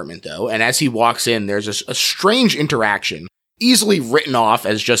neurology department, though, and as he walks in, there's a strange interaction, easily written off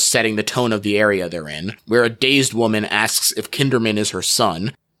as just setting the tone of the area they're in, where a dazed woman asks if Kinderman is her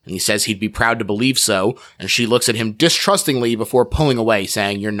son, and he says he'd be proud to believe so, and she looks at him distrustingly before pulling away,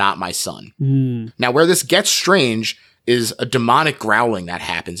 saying, "You're not my son." Now, where this gets strange is a demonic growling that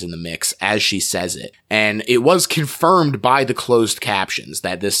happens in the mix as she says it, and it was confirmed by the closed captions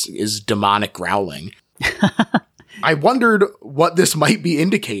that this is demonic growling. I wondered what this might be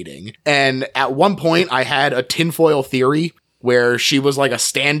indicating, and at one point I had a tinfoil theory where she was like a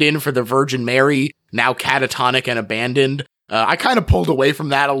stand-in for the Virgin Mary, now catatonic and abandoned. I kind of pulled away from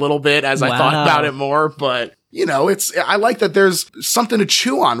that a little bit as I thought about it more, but you know, I like that there's something to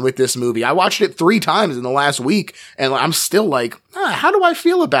chew on with this movie. I watched it 3 times in the last week, and I'm still like, how do I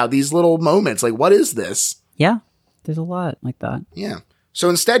feel about these little moments? Like, what is this? Yeah, there's a lot like that. Yeah. So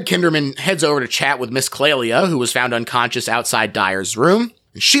instead, Kinderman heads over to chat with Miss Clelia, who was found unconscious outside Dyer's room.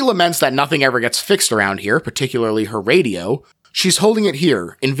 She laments that nothing ever gets fixed around here, particularly her radio. She's holding it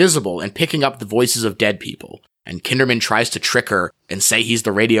here, invisible, and picking up the voices of dead people. And Kinderman tries to trick her and say he's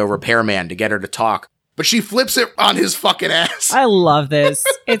the radio repairman to get her to talk. But she flips it on his fucking ass. I love this.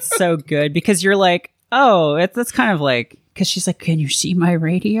 It's so good because you're like, oh, that's kind of like, because she's like, can you see my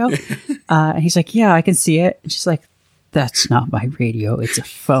radio? And he's like, yeah, I can see it. And she's like, that's not my radio. It's a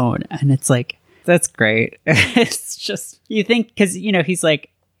phone. And it's like, that's great. It's just, you think, because, you know, he's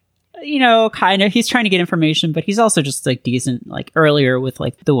like, you know, kind of, he's trying to get information, but he's also just like decent, like earlier with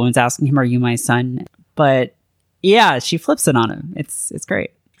like the woman's asking him, are you my son? But yeah, she flips it on him. It's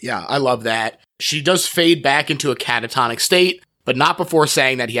great. Yeah, I love that. She does fade back into a catatonic state, but not before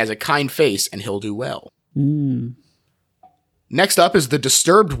saying that he has a kind face and he'll do well. Next up is the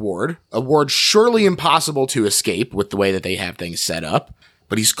disturbed ward, a ward surely impossible to escape with the way that they have things set up.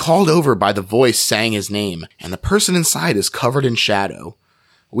 But he's called over by the voice saying his name, and the person inside is covered in shadow.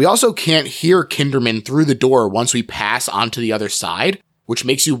 We also can't hear Kinderman through the door once we pass onto the other side, which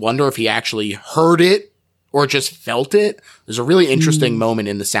makes you wonder if he actually heard it or just felt it. There's a really interesting moment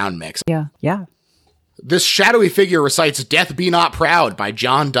in the sound mix. Yeah. This shadowy figure recites Death Be Not Proud by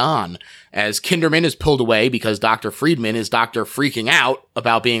John Donne as Kinderman is pulled away because Dr. Friedman is Dr. Freaking Out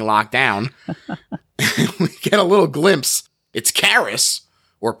about being locked down. We get a little glimpse. It's Karis,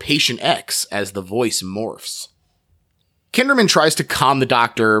 or Patient X, as the voice morphs. Kinderman tries to calm the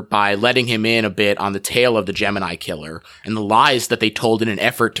doctor by letting him in a bit on the tale of the Gemini killer and the lies that they told in an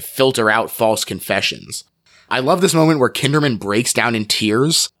effort to filter out false confessions. I love this moment where Kinderman breaks down in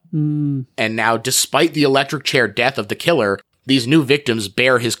tears. And now, despite the electric chair death of the killer, these new victims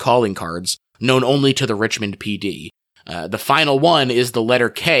bear his calling cards, known only to the Richmond PD. The final one is the letter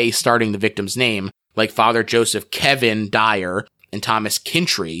K starting the victim's name, like Father Joseph Kevin Dyer and Thomas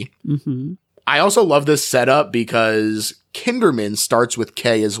Kintry. I also love this setup because Kinderman starts with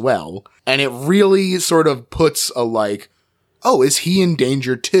K as well, and it really sort of puts a like, oh, is he in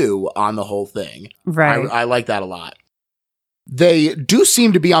danger too on the whole thing? Right. I like that a lot. They do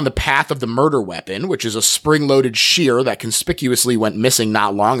seem to be on the path of the murder weapon, which is a spring-loaded shear that conspicuously went missing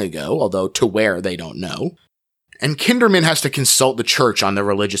not long ago, although to where they don't know. And Kinderman has to consult the church on the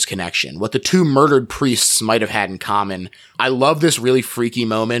religious connection, what the 2 murdered priests might have had in common. I love this really freaky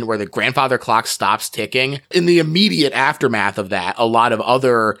moment where the grandfather clock stops ticking. In the immediate aftermath of that, a lot of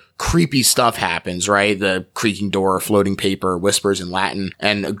other creepy stuff happens, right? The creaking door, floating paper, whispers in Latin,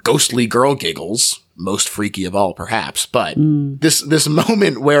 and a ghostly girl giggles. Most freaky of all, perhaps. But this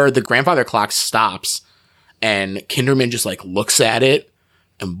moment where the grandfather clock stops and Kinderman just like looks at it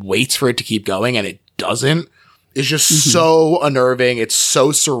and waits for it to keep going and it doesn't, is just so unnerving. It's so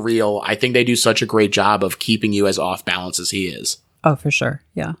surreal. I think they do such a great job of keeping you as off balance as he is. Oh, for sure.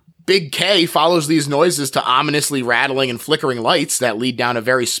 Yeah. Big K follows these noises to ominously rattling and flickering lights that lead down a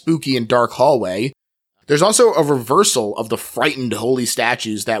very spooky and dark hallway. There's also a reversal of the frightened holy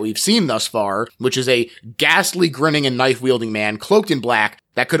statues that we've seen thus far, which is a ghastly grinning and knife-wielding man cloaked in black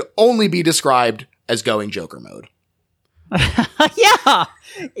that could only be described as going Joker mode.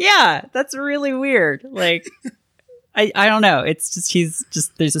 Yeah, that's really weird. Like, I don't know. It's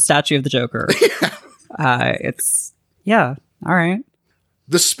just, there's a statue of the Joker. All right.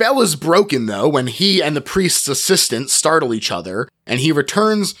 The spell is broken, though, when he and the priest's assistant startle each other, and he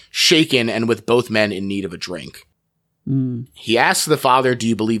returns shaken and with both men in need of a drink. He asks the father, do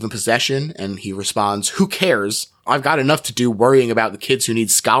you believe in possession? And he responds, who cares? I've got enough to do worrying about the kids who need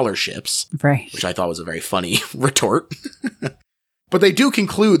scholarships. Right. Which I thought was a very funny retort. But they do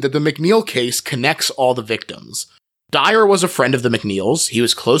conclude that the McNeil case connects all the victims. Dyer was a friend of the McNeils. He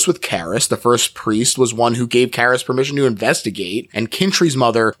was close with Karis. The first priest was one who gave Karis permission to investigate, and Kintry's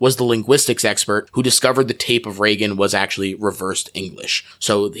mother was the linguistics expert who discovered the tape of Reagan was actually reversed English.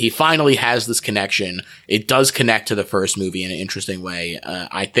 So he finally has this connection. It does connect to the first movie in an interesting way.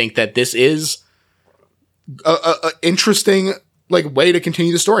 I think that this is a interesting way to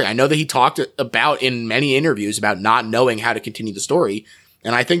continue the story. I know that he talked about in many interviews about not knowing how to continue the story,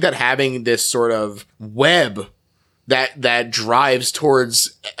 and I think that having this sort of web that drives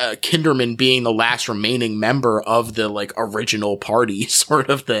towards Kinderman being the last remaining member of the original party sort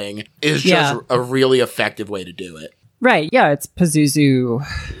of thing is just a really effective way to do it. Right. Yeah. It's Pazuzu.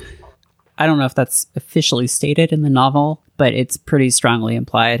 I don't know if that's officially stated in the novel, but it's pretty strongly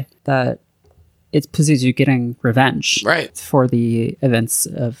implied that it's Pazuzu getting revenge for the events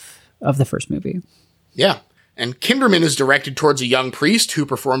of the first movie. Yeah. And Kinderman is directed towards a young priest who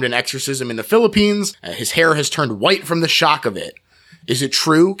performed an exorcism in the Philippines. His hair has turned white from the shock of it. Is it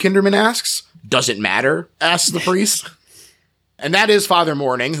true? Kinderman asks. Does it matter? Asks the priest. And that is Father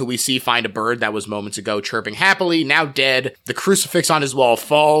Morning, who we see find a bird that was moments ago chirping happily, now dead. The crucifix on his wall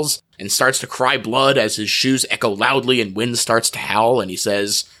falls and starts to cry blood as his shoes echo loudly and wind starts to howl. And he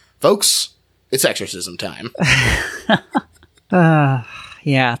says, folks, it's exorcism time.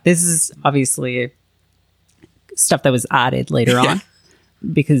 Yeah, this is obviously stuff that was added later on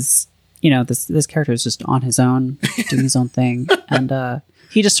because, this character is just on his own, doing his own thing. And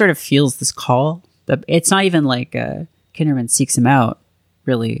he just sort of feels this call. It's not even like Kinderman seeks him out,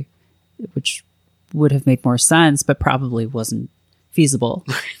 really, which would have made more sense, but probably wasn't feasible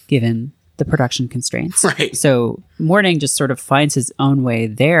given the production constraints. Right. So Morning just sort of finds his own way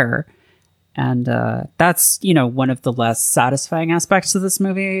there. And that's, one of the less satisfying aspects of this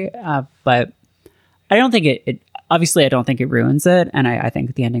movie. But I don't think obviously I don't think it ruins it. And I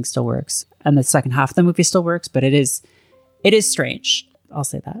think the ending still works. And the second half of the movie still works, but it is strange. I'll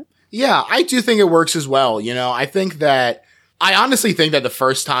say that. Yeah, I do think it works as well. I honestly think that the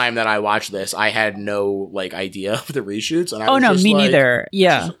first time that I watched this, I had no idea of the reshoots. And I was just me neither.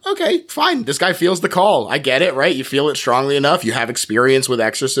 Yeah. Okay, fine. This guy feels the call. I get it, right? You feel it strongly enough. You have experience with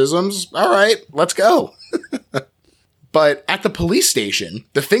exorcisms. All right, let's go. But at the police station,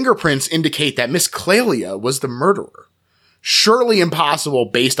 the fingerprints indicate that Miss Clelia was the murderer. Surely impossible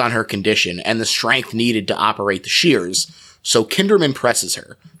based on her condition and the strength needed to operate the shears. So Kinderman presses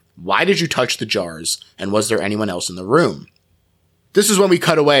her. Why did you touch the jars? And was there anyone else in the room? This is when we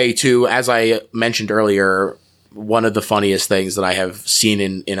cut away to, as I mentioned earlier, one of the funniest things that I have seen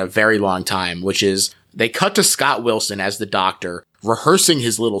in a very long time, which is they cut to Scott Wilson as the doctor rehearsing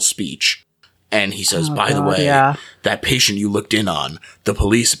his little speech. And he says, by the way, that patient you looked in on, the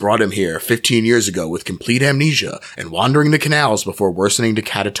police brought him here 15 years ago with complete amnesia and wandering the canals before worsening to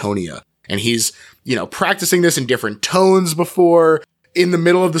catatonia. And he's, practicing this in different tones before. In the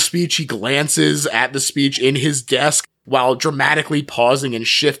middle of the speech, he glances at the speech in his desk while dramatically pausing and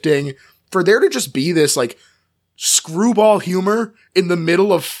shifting. For there to just be this, screwball humor in the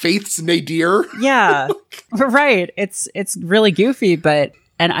middle of Faith's nadir. Yeah, right. It's really goofy,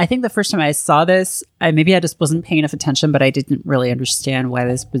 and I think the first time I saw this, maybe I just wasn't paying enough attention, but I didn't really understand why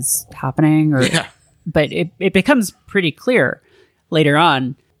this was happening. But it becomes pretty clear later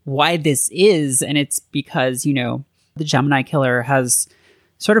on why this is, and it's because, the Gemini killer has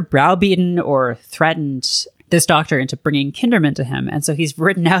sort of browbeaten or threatened this doctor into bringing Kinderman to him. And so he's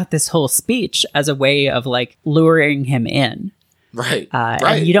written out this whole speech as a way of luring him in. Right. Right.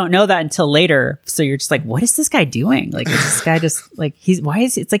 And you don't know that until later. So you're just like, what is this guy doing? Is this guy just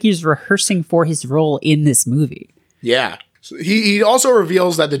it's like he's rehearsing for his role in this movie. Yeah. So he also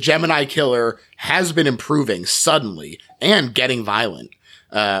reveals that the Gemini killer has been improving suddenly and getting violent.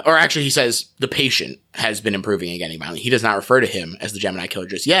 Or actually, he says the patient has been improving and getting violent. He does not refer to him as the Gemini killer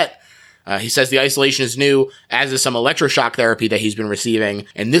just yet. He says the isolation is new, as is some electroshock therapy that he's been receiving.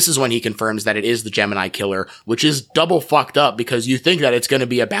 And this is when he confirms that it is the Gemini killer, which is double fucked up because you think that it's going to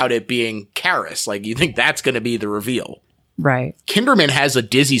be about it being Karis. You think that's going to be the reveal. Right. Kinderman has a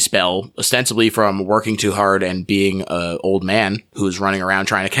dizzy spell, ostensibly from working too hard and being an old man who is running around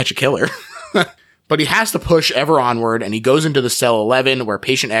trying to catch a killer. But he has to push ever onward, and he goes into the cell 11 where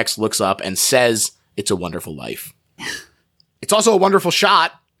Patient X looks up and says, "It's a wonderful life." It's also a wonderful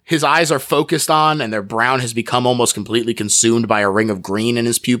shot. His eyes are focused on, and their brown has become almost completely consumed by a ring of green in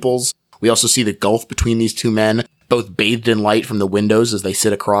his pupils. We also see the gulf between these two men, both bathed in light from the windows as they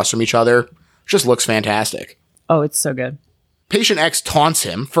sit across from each other. Just looks fantastic. Oh, it's so good. Patient X taunts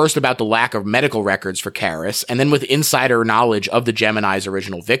him, first about the lack of medical records for Karis, and then with insider knowledge of the Gemini's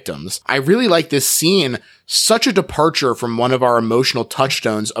original victims. I really like this scene, such a departure from one of our emotional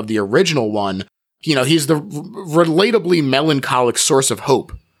touchstones of the original one. He's the relatably melancholic source of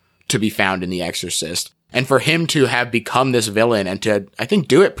hope to be found in The Exorcist. And for him to have become this villain and to, I think,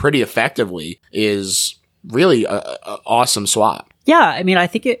 do it pretty effectively is really a awesome swap. Yeah, I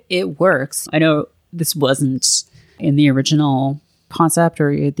think it works. I know this wasn't in the original concept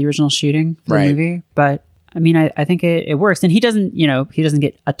or the original shooting for the movie, but I think it works. And he doesn't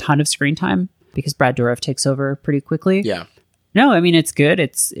get a ton of screen time because Brad Dourif takes over pretty quickly. Yeah. No, it's good.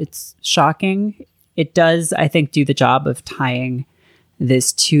 It's shocking. It does, I think, do the job of tying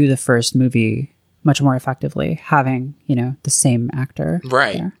this to the first movie much more effectively, having, the same actor.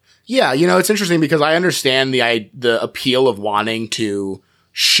 Right. There. Yeah. It's interesting because I understand the appeal of wanting to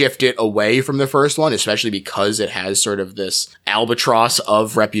shift it away from the first one, especially because it has sort of this albatross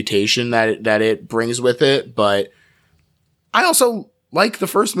of reputation that it brings with it. But I also like the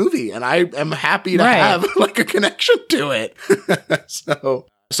first movie, and I am happy to have like a connection to it.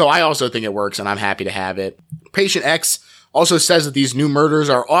 So I also think it works, and I'm happy to have it. Patient X also says that these new murders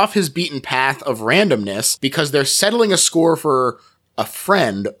are off his beaten path of randomness because they're settling a score for a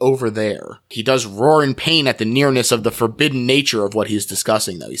friend over there. He does roar in pain at the nearness of the forbidden nature of what he's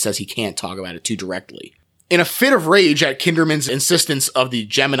discussing, though. He says he can't talk about it too directly. In a fit of rage at Kinderman's insistence of the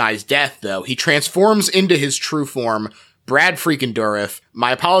Gemini's death, though, he transforms into his true form, Brad freaking Dourif.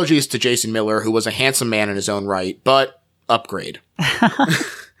 My apologies to Jason Miller, who was a handsome man in his own right, but upgrade.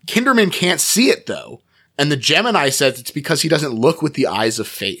 Kinderman can't see it, though, and the Gemini says it's because he doesn't look with the eyes of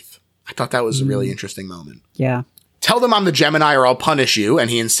faith. I thought that was a really interesting moment. Yeah. Tell them I'm the Gemini or I'll punish you, and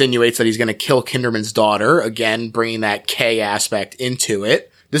he insinuates that he's going to kill Kinderman's daughter, again bringing that K aspect into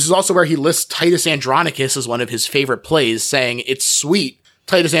it. This is also where he lists Titus Andronicus as one of his favorite plays, saying it's sweet.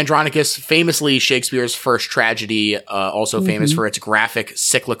 Titus Andronicus, famously Shakespeare's first tragedy, also famous for its graphic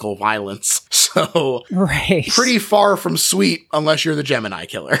cyclical violence. So, pretty far from sweet unless you're the Gemini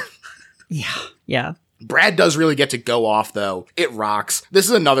killer. Yeah. Brad does really get to go off, though. It rocks. This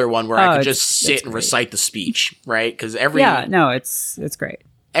is another one where I could just sit and recite the speech, right? Because it's great.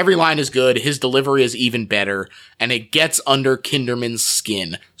 Every line is good. His delivery is even better, and it gets under Kinderman's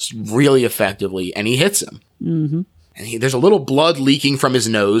skin really effectively, and he hits him. Mm-hmm. And there's a little blood leaking from his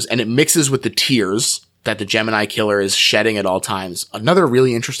nose, and it mixes with the tears that the Gemini killer is shedding at all times. Another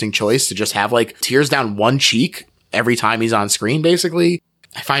really interesting choice to just have, like, tears down one cheek every time he's on screen, basically.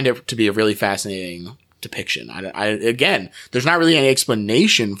 I find it to be a really fascinating depiction. Again, there's not really any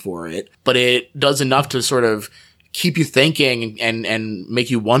explanation for it, but it does enough to sort of keep you thinking and make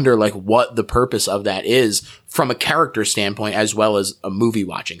you wonder, like, what the purpose of that is from a character standpoint as well as a movie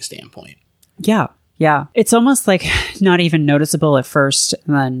watching standpoint. Yeah. It's almost like not even noticeable at first,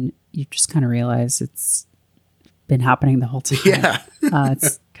 and then you just kind of realize it's been happening the whole time. Yeah.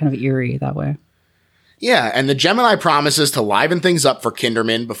 It's kind of eerie that way. Yeah, and the Gemini promises to liven things up for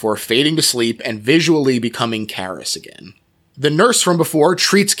Kinderman before fading to sleep and visually becoming Karis again. The nurse from before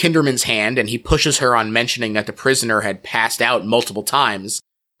treats Kinderman's hand, and he pushes her on mentioning that the prisoner had passed out multiple times,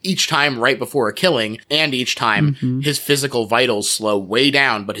 each time right before a killing, and each time his physical vitals slow way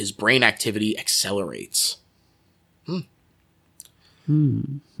down, but his brain activity accelerates. And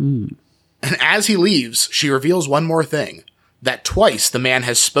as he leaves, she reveals one more thing. That twice the man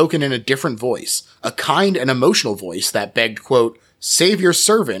has spoken in a different voice, a kind and emotional voice that begged, quote, save your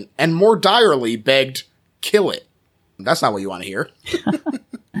servant, and more direly begged, kill it. That's not what you want to hear.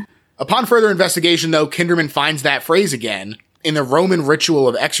 Upon further investigation, though, Kinderman finds that phrase again in the Roman ritual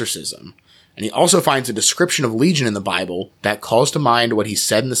of exorcism, and he also finds a description of Legion in the Bible that calls to mind what he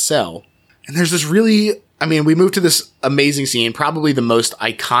said in the cell. And there's this really, we move to this amazing scene, probably the most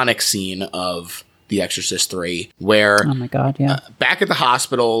iconic scene of The Exorcist III, where oh my God, yeah. Back at the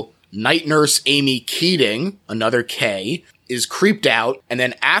hospital, night nurse Amy Keating, another K, is creeped out, and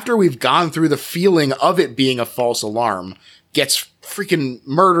then after we've gone through the feeling of it being a false alarm, gets freaking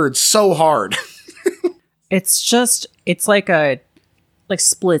murdered so hard. It's like a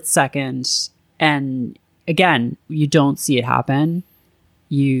split second, and again, you don't see it happen.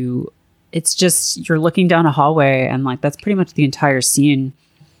 It's just you're looking down a hallway, and like that's pretty much the entire scene.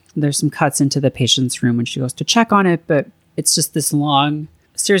 There's some cuts into the patient's room when she goes to check on it, but it's just this long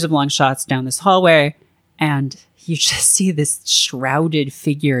series of long shots down this hallway, and you just see this shrouded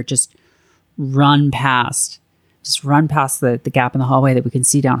figure just run past the gap in the hallway that we can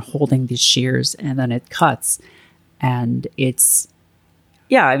see down, holding these shears, and then it cuts. And it's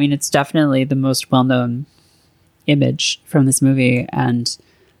definitely the most well-known image from this movie, and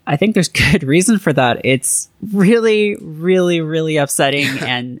I think there's good reason for that. It's really, really, really upsetting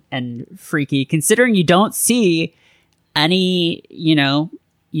and freaky, considering you don't see any, you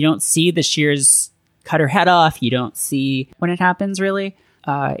don't see the shears cut her head off. You don't see when it happens, really.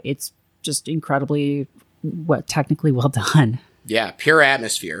 It's just incredibly technically well done. Yeah, pure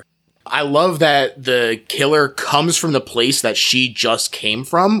atmosphere. I love that the killer comes from the place that she just came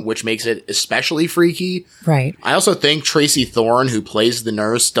from, which makes it especially freaky. Right. I also think Tracy Thorn, who plays the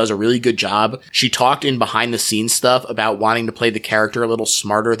nurse, does a really good job. She talked in behind the scenes stuff about wanting to play the character a little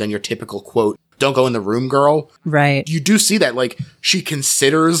smarter than your typical, quote, don't go in the room, girl. Right. You do see that, like, she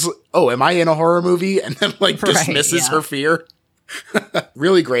considers, oh, am I in a horror movie? And then, like, dismisses her fear.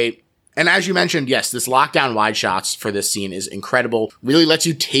 Really great. And as you mentioned, yes, this lockdown wide shots for this scene is incredible. Really lets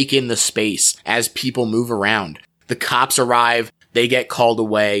you take in the space as people move around. The cops arrive. They get called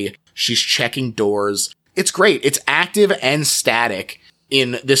away. She's checking doors. It's great. It's active and static.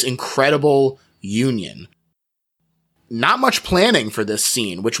 in this incredible union. Not much planning for this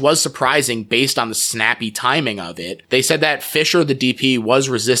scene, which was surprising based on the snappy timing of it. They said that Fisher, the DP, was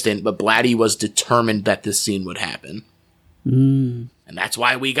resistant, but Blatty was determined that this scene would happen. And that's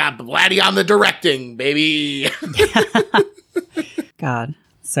why we got Blatty on the directing, baby. God,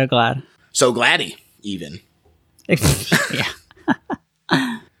 so glad. So gladdy, even. Yeah.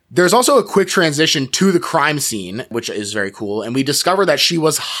 There's also a quick transition to the crime scene, which is very cool, and we discover that she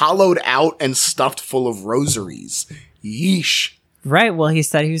was hollowed out and stuffed full of rosaries. Yeesh. Right. Well, he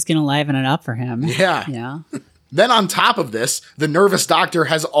said he was going to liven it up for him. Yeah. Yeah. Then on top of this, the nervous doctor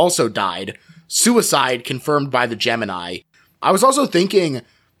has also died. Suicide confirmed by the Gemini. I was also thinking,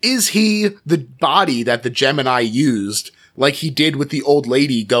 is he the body that the Gemini used, like he did with the old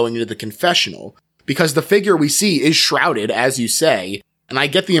lady going into the confessional? Because the figure we see is shrouded, as you say, and I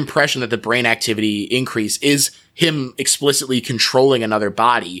get the impression that the brain activity increase is him explicitly controlling another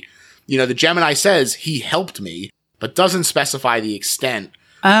body. You know, the Gemini says, he helped me, but doesn't specify the extent.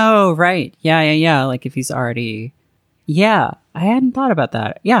 Oh, right. Yeah. Like if he's already... Yeah, I hadn't thought about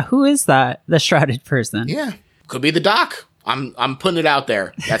that. Yeah, who is that? The shrouded person? Yeah, could be the doc. I'm putting it out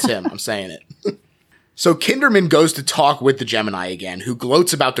there. That's him. I'm saying it. So Kinderman goes to talk with the Gemini again, who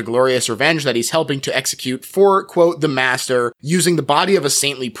gloats about the glorious revenge that he's helping to execute for, quote, the master, using the body of a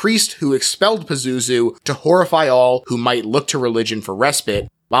saintly priest who expelled Pazuzu to horrify all who might look to religion for respite,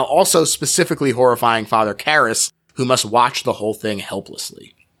 while also specifically horrifying Father Karras, who must watch the whole thing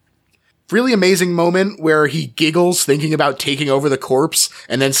helplessly. Really amazing moment where he giggles thinking about taking over the corpse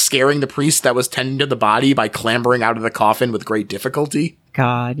and then scaring the priest that was tending to the body by clambering out of the coffin with great difficulty.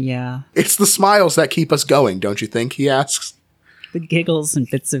 God, yeah. It's the smiles that keep us going, don't you think? He asks. The giggles and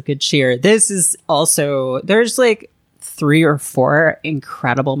bits of good cheer. This is also... There's like 3 or 4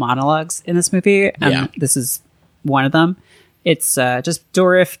 incredible monologues in this movie, and this is one of them. It's just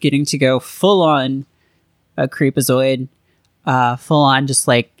Dorif getting to go full on a creepazoid, full on just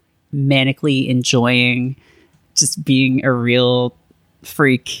like manically enjoying just being a real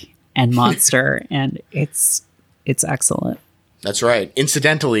freak and monster, and it's excellent. That's right.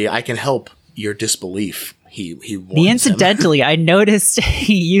 Incidentally, I can help your disbelief. He the incidentally, I noticed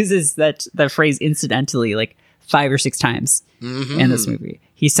he uses the phrase incidentally like 5 or 6 times in this movie.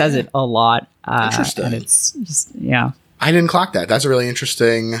 He says it a lot. Interesting. And it's just, yeah. I didn't clock that. That's a really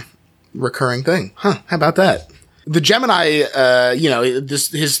interesting recurring thing. Huh. How about that? The Gemini,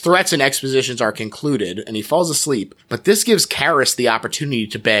 his threats and expositions are concluded, and he falls asleep. But this gives Karras the opportunity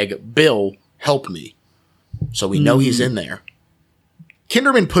to beg, Bill, help me. So we know he's in there.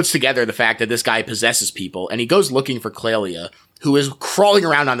 Kinderman puts together the fact that this guy possesses people, and he goes looking for Clelia, who is crawling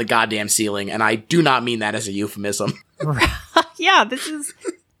around on the goddamn ceiling, and I do not mean that as a euphemism. Yeah,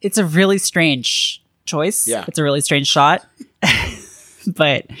 it's a really strange choice. Yeah. It's a really strange shot.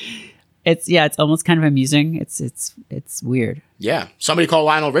 But... It's almost kind of amusing. It's weird. Yeah. Somebody call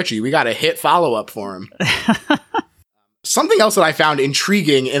Lionel Richie. We got a hit follow-up for him. Something else that I found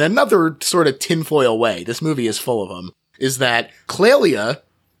intriguing in another sort of tinfoil way, this movie is full of them, is that Clelia,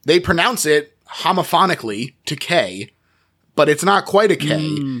 they pronounce it homophonically to K, but it's not quite a K.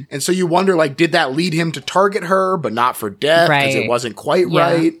 And so you wonder, like, did that lead him to target her, but not for death because it wasn't quite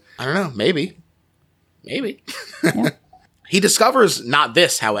right? I don't know. Maybe. Yeah. He discovers not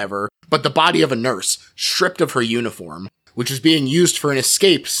this, however, but the body of a nurse, stripped of her uniform, which is being used for an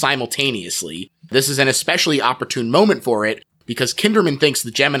escape simultaneously. This is an especially opportune moment for it, because Kinderman thinks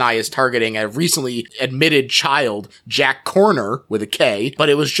the Gemini is targeting a recently admitted child, Jack Corner, with a K, but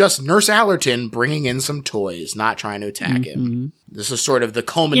it was just Nurse Allerton bringing in some toys, not trying to attack him. This is sort of the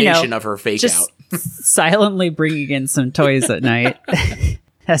culmination of her fake-out. Silently bringing in some toys at night,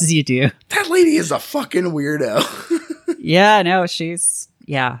 as you do. That lady is a fucking weirdo. Yeah, no, she's...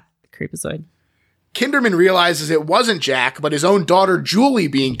 Yeah, creepazoid. Kinderman realizes it wasn't Jack, but his own daughter Julie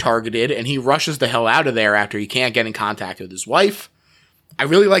being targeted, and he rushes the hell out of there after he can't get in contact with his wife. I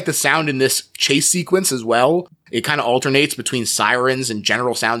really like the sound in this chase sequence as well. It kind of alternates between sirens and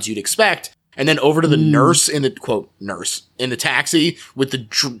general sounds you'd expect, and then over to the nurse in the, quote, nurse, in the taxi with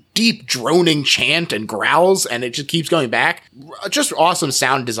the deep droning chant and growls, and it just keeps going back. Just awesome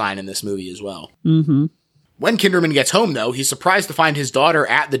sound design in this movie as well. Mm-hmm. When Kinderman gets home, though, he's surprised to find his daughter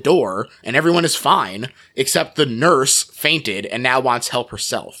at the door, and everyone is fine, except the nurse fainted and now wants help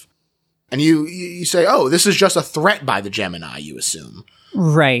herself. And you say, oh, this is just a threat by the Gemini, you assume.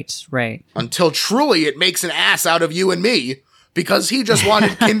 Right. Until truly it makes an ass out of you and me, because he just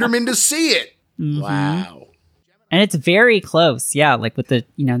wanted Kinderman to see it. Mm-hmm. Wow. And it's very close, yeah, like with the,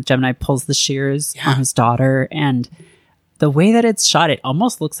 Gemini pulls the shears on his daughter, and the way that it's shot, it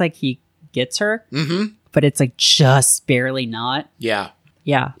almost looks like he gets her. Mm-hmm. But it's like just barely not. Yeah.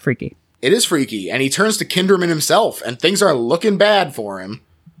 Yeah, freaky. It is freaky, and he turns to Kinderman himself, and things are looking bad for him.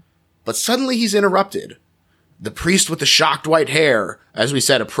 But suddenly he's interrupted. The priest with the shocked white hair, as we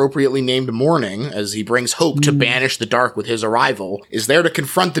said, appropriately named Morning, as he brings hope to banish the dark with his arrival, is there to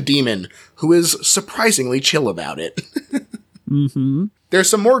confront the demon, who is surprisingly chill about it. There's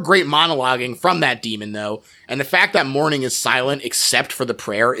some more great monologuing from that demon, though, and the fact that Morning is silent except for the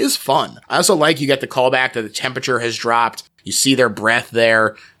prayer is fun. I also like you get the callback that the temperature has dropped. You see their breath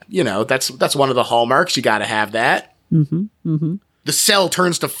there. You know, that's one of the hallmarks. You gotta have that. The cell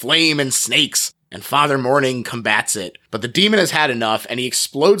turns to flame and snakes, and Father Morning combats it. But the demon has had enough, and he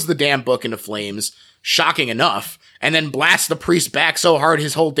explodes the damn book into flames, shocking enough, and then blasts the priest back so hard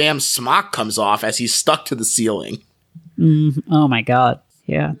his whole damn smock comes off as he's stuck to the ceiling. Oh my god.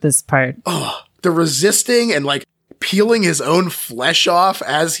 Yeah, this part. Oh, the resisting and like peeling his own flesh off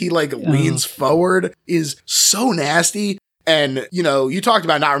as he like leans forward is so nasty. And, you know, you talked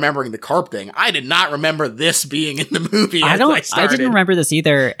about not remembering the carp thing. I did not remember this being in the movie. I didn't remember this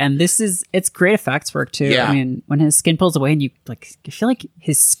either. And it's great effects work too. Yeah. I mean, when his skin pulls away and you feel like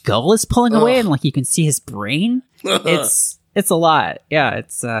his skull is pulling away and like you can see his brain. It's a lot. Yeah.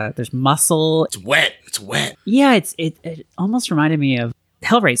 It's, there's muscle. It's wet. It's wet. Yeah. It almost reminded me of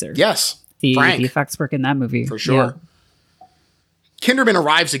Hellraiser. Yes. The effects work in that movie. For sure. Yeah. Kinderman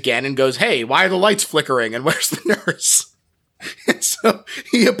arrives again and goes, "Hey, why are the lights flickering? And where's the nurse?" And so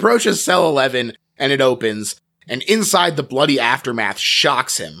he approaches cell 11 and it opens, and inside the bloody aftermath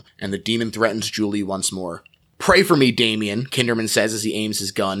shocks him, and the demon threatens Julie once more. "Pray for me, Damien," Kinderman says as he aims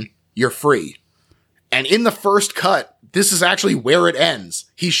his gun. "You're free." And in the first cut, this is actually where it ends.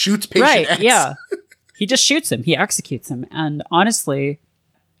 He shoots patient X. Yeah. He just shoots him. He executes him. And honestly,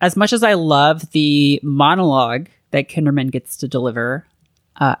 as much as I love the monologue that Kinderman gets to deliver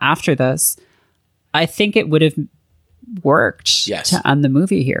after this, I think it would have worked to end the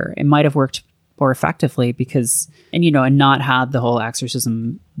movie here. It might have worked more effectively because, and not had the whole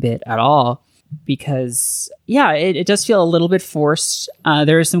exorcism bit at all, because it does feel a little bit forced.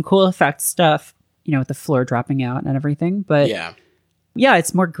 There is some cool effect stuff, with the floor dropping out and everything, but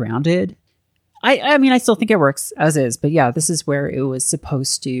it's more grounded. I mean, I still think it works as is, but this is where it was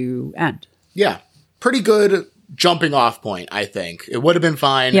supposed to end. Yeah. Pretty good jumping off point, I think. It would have been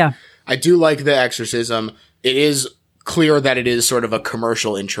fine. Yeah. I do like the exorcism. It is clear that it is sort of a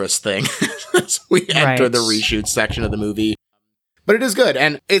commercial interest thing as we enter the reshoot section of the movie. But it is good.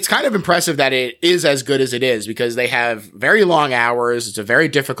 And it's kind of impressive that it is as good as it is, because they have very long hours. It's a very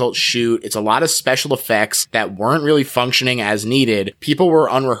difficult shoot. It's a lot of special effects that weren't really functioning as needed. People were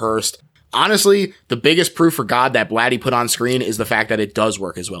unrehearsed. Honestly, the biggest proof for God that Blatty put on screen is the fact that it does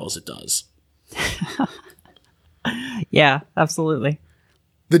work as well as it does. Yeah, absolutely.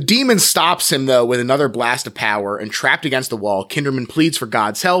 The demon stops him, though, with another blast of power, and trapped against the wall, Kinderman pleads for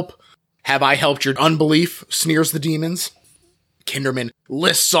God's help. "Have I helped your unbelief?" sneers the demons. Kinderman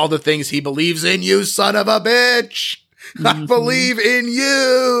lists all the things he believes in. "You son of a bitch! I believe in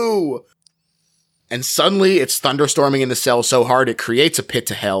you!" And suddenly, it's thunderstorming in the cell so hard it creates a pit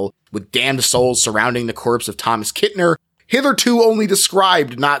to hell, with damned souls surrounding the corpse of Thomas Kittner, hitherto only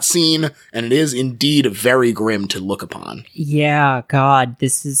described, not seen, and it is indeed very grim to look upon. Yeah, God,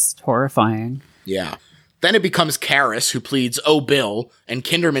 this is horrifying. Yeah. Then it becomes Karras who pleads, "Oh, Bill," and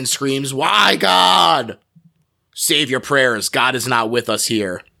Kinderman screams, "Why, God? Save your prayers. God is not with us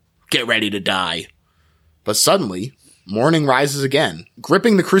here. Get ready to die." But suddenly, Morning rises again,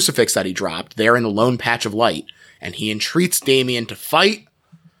 gripping the crucifix that he dropped there in the lone patch of light, and he entreats Damien to fight.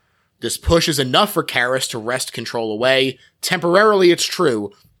 This push is enough for Karras to wrest control away. Temporarily, it's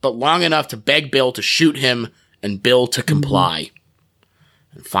true, but long enough to beg Bill to shoot him and Bill to comply.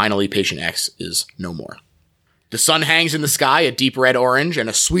 And finally, Patient X is no more. The sun hangs in the sky, a deep red orange, and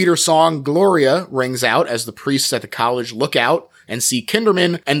a sweeter song, Gloria, rings out as the priests at the college look out and see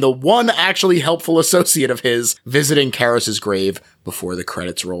Kinderman and the one actually helpful associate of his visiting Karras' grave before the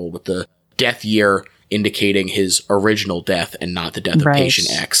credits roll, with the death year indicating his original death and not the death of Patient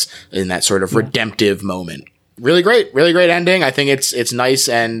X in that sort of redemptive moment. Really great ending. I think it's nice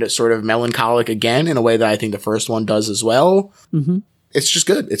and sort of melancholic again in a way that I think the first one does as well. Mm-hmm. It's just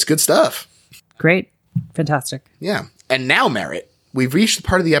good. It's good stuff. Great. Fantastic. Yeah. And now, Merritt, we've reached the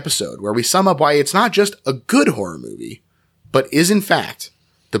part of the episode where we sum up why it's not just a good horror movie, but is in fact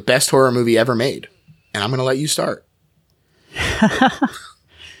the best horror movie ever made. And I'm going to let you start.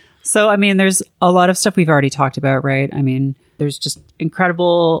 So, I mean, there's a lot of stuff we've already talked about, right? I mean, there's just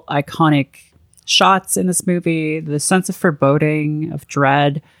incredible, iconic shots in this movie, the sense of foreboding, of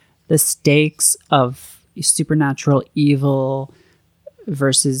dread, the stakes of supernatural evil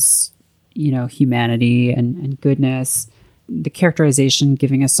versus, humanity and goodness. the characterization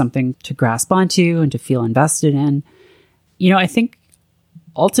giving us something to grasp onto and to feel invested in. I think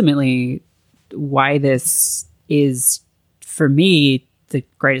ultimately why this is, for me, the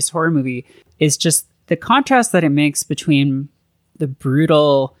greatest horror movie is just the contrast that it makes between the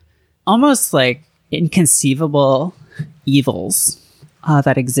brutal, almost like inconceivable evils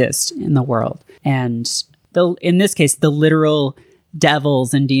that exist in the world. And in this case, the literal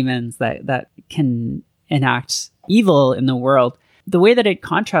devils and demons that can enact evil in the world. The way that it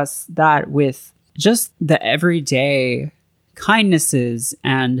contrasts that with just the everyday kindnesses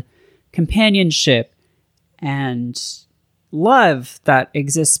and companionship and love that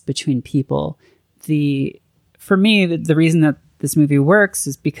exists between people. For me, the reason that this movie works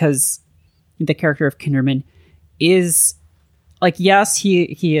is because the character of Kinderman is like, yes,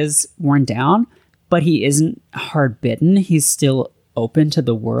 he is worn down, but he isn't hard bitten. He's still open to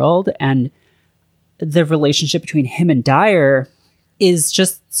the world. And the relationship between him and Dyer is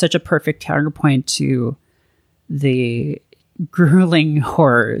just such a perfect counterpoint to the grueling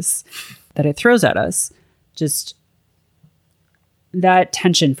horrors that it throws at us. Just that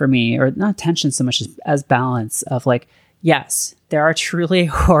tension for me, or not tension so much as balance of like, yes, there are truly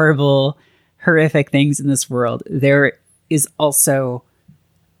horrible, horrific things in this world. There is also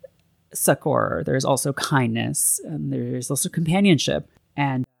succor, there's also kindness, and there's also companionship.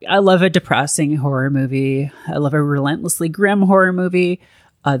 And I love a depressing horror movie. I love a relentlessly grim horror movie.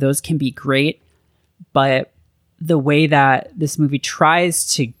 Those can be great, but the way that this movie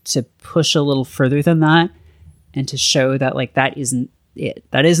tries to push a little further than that and to show that like that isn't it.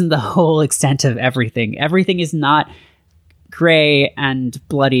 That isn't the whole extent of everything. Everything is not gray and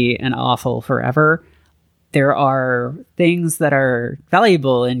bloody and awful forever. There are things that are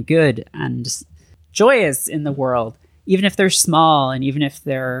valuable and good and joyous in the world, even if they're small and even if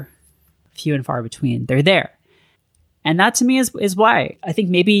they're few and far between. They're there. And that to me is why I think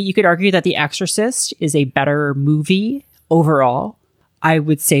maybe you could argue that The Exorcist is a better movie overall. I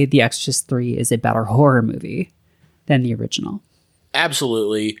would say The Exorcist 3 is a better horror movie than the original.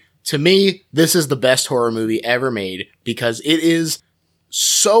 Absolutely. To me, this is the best horror movie ever made because it is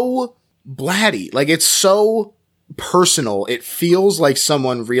so blatty. Like, it's so personal. It feels like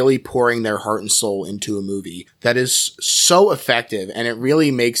someone really pouring their heart and soul into a movie that is so effective, and it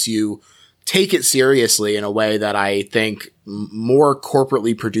really makes you take it seriously in a way that I think more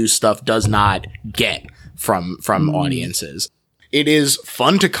corporately produced stuff does not get from audiences. It is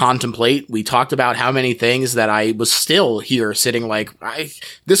fun to contemplate. We talked about how many things that I was still here sitting like,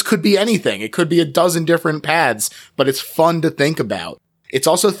 this could be anything. It could be a dozen different paths, but it's fun to think about. It's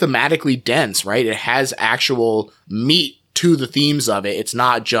also thematically dense, right? It has actual meat to the themes of it. It's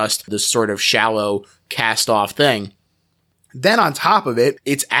not just this sort of shallow cast off thing. Then on top of it,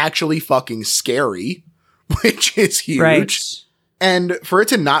 it's actually fucking scary, which is huge. Right. And for it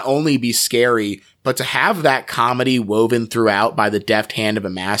to not only be scary, but to have that comedy woven throughout by the deft hand of a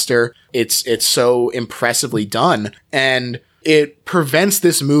master, it's so impressively done. And it prevents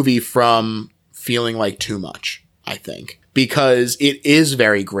this movie from feeling like too much, I think, because it is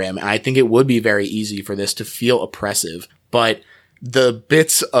very grim. And I think it would be very easy for this to feel oppressive. But the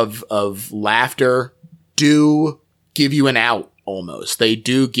bits of laughter do give you an out almost. They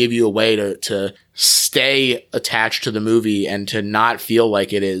do give you a way to stay attached to the movie and to not feel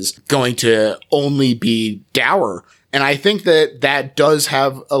like it is going to only be dour. And I think that does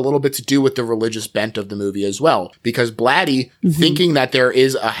have a little bit to do with the religious bent of the movie as well, because Blatty thinking that there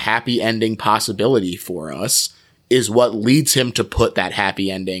is a happy ending possibility for us is what leads him to put that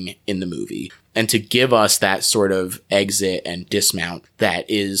happy ending in the movie and to give us that sort of exit and dismount that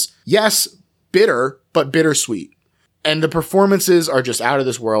is, yes, bitter, but bittersweet. And the performances are just out of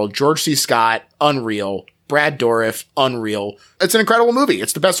this world. George C. Scott, unreal. Brad Dourif, unreal. It's an incredible movie.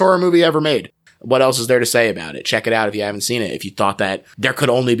 It's the best horror movie ever made. What else is there to say about it? Check it out if you haven't seen it. If you thought that there could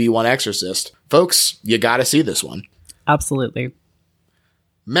only be one Exorcist. Folks, you gotta see this one. Absolutely.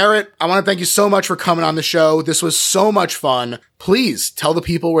 Merritt, I want to thank you so much for coming on the show. This was so much fun. Please tell the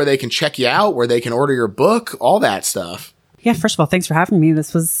people where they can check you out, where they can order your book, all that stuff. Yeah, first of all, thanks for having me.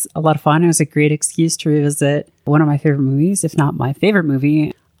 This was a lot of fun. It was a great excuse to revisit one of my favorite movies, if not my favorite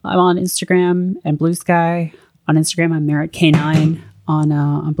movie. I'm on Instagram and Blue Sky. On Instagram, I'm Merritt K9.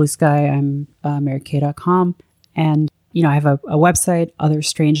 On Blue Sky, I'm merrittk.com. And, I have a website,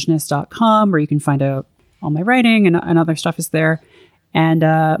 otherstrangeness.com, where you can find out all my writing and other stuff is there. And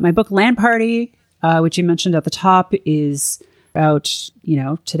my book, Land Party, which you mentioned at the top, is out,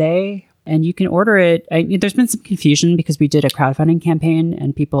 today And you can order it. There's been some confusion because we did a crowdfunding campaign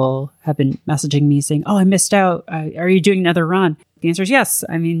and people have been messaging me saying, oh, I missed out. Are you doing another run? The answer is yes.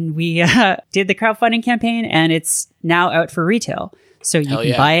 I mean, we did the crowdfunding campaign and it's now out for retail. So you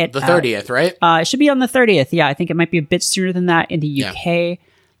can buy it. The 30th, right? It should be on the 30th. Yeah, I think it might be a bit sooner than that in the UK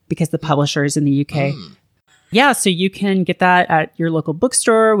because the publisher is in the UK. Yeah, so you can get that at your local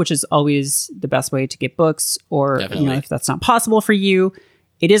bookstore, which is always the best way to get books. Or if that's not possible for you,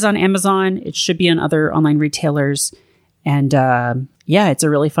 it is on Amazon. It should be on other online retailers. And it's a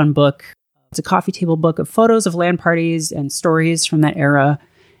really fun book. It's a coffee table book of photos of LAN parties and stories from that era.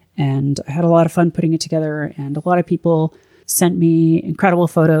 And I had a lot of fun putting it together. And a lot of people sent me incredible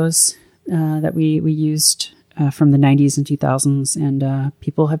photos that we used from the 90s and 2000s. And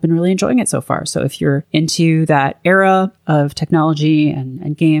people have been really enjoying it so far. So if you're into that era of technology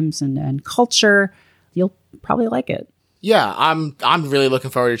and games and culture, you'll probably like it. Yeah, I'm really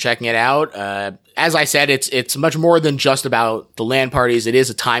looking forward to checking it out. As I said, it's much more than just about the LAN parties. It is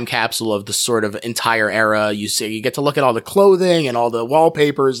a time capsule of the sort of entire era. You get to look at all the clothing and all the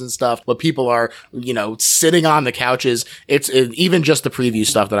wallpapers and stuff. What people are, sitting on the couches. Even just the preview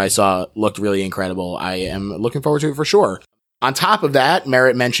stuff that I saw looked really incredible. I am looking forward to it for sure. On top of that,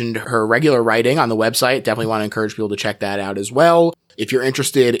 Merritt mentioned her regular writing on the website. Definitely want to encourage people to check that out as well. If you're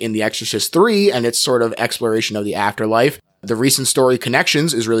interested in The Exorcist III and its sort of exploration of the afterlife, the recent story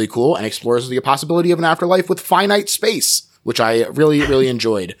Connections is really cool and explores the possibility of an afterlife with finite space, which I really, really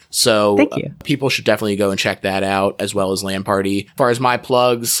enjoyed. So Thank you. People should definitely go and check that out, as well as LAN Party. As far as my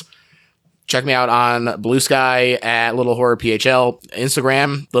plugs, check me out on Blue Sky at Little Horror PHL,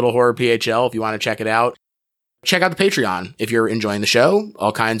 Instagram, Little Horror PHL, if you want to check it out. Check out the Patreon if you're enjoying the show.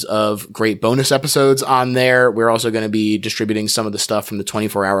 All kinds of great bonus episodes on there. We're also going to be distributing some of the stuff from the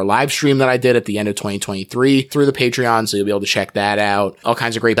 24-hour live stream that I did at the end of 2023 through the Patreon, so you'll be able to check that out. All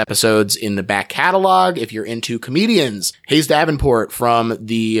kinds of great episodes in the back catalog. If you're into comedians, Hayes Davenport from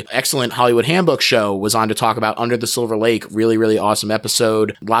the excellent Hollywood Handbook show was on to talk about Under the Silver Lake. Really, really awesome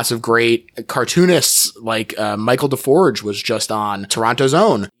episode. Lots of great cartoonists like Michael DeForge was just on Toronto's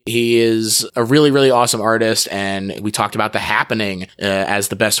Own. He is a really, really awesome artist, and we talked about The Happening as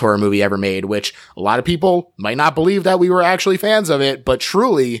the best horror movie ever made, which a lot of people might not believe that we were actually fans of it, but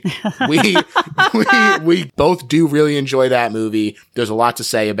truly, we both do really enjoy that movie. There's a lot to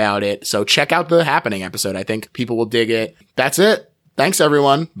say about it, so check out The Happening episode. I think people will dig it. That's it. Thanks,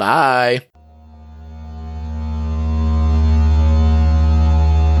 everyone. Bye.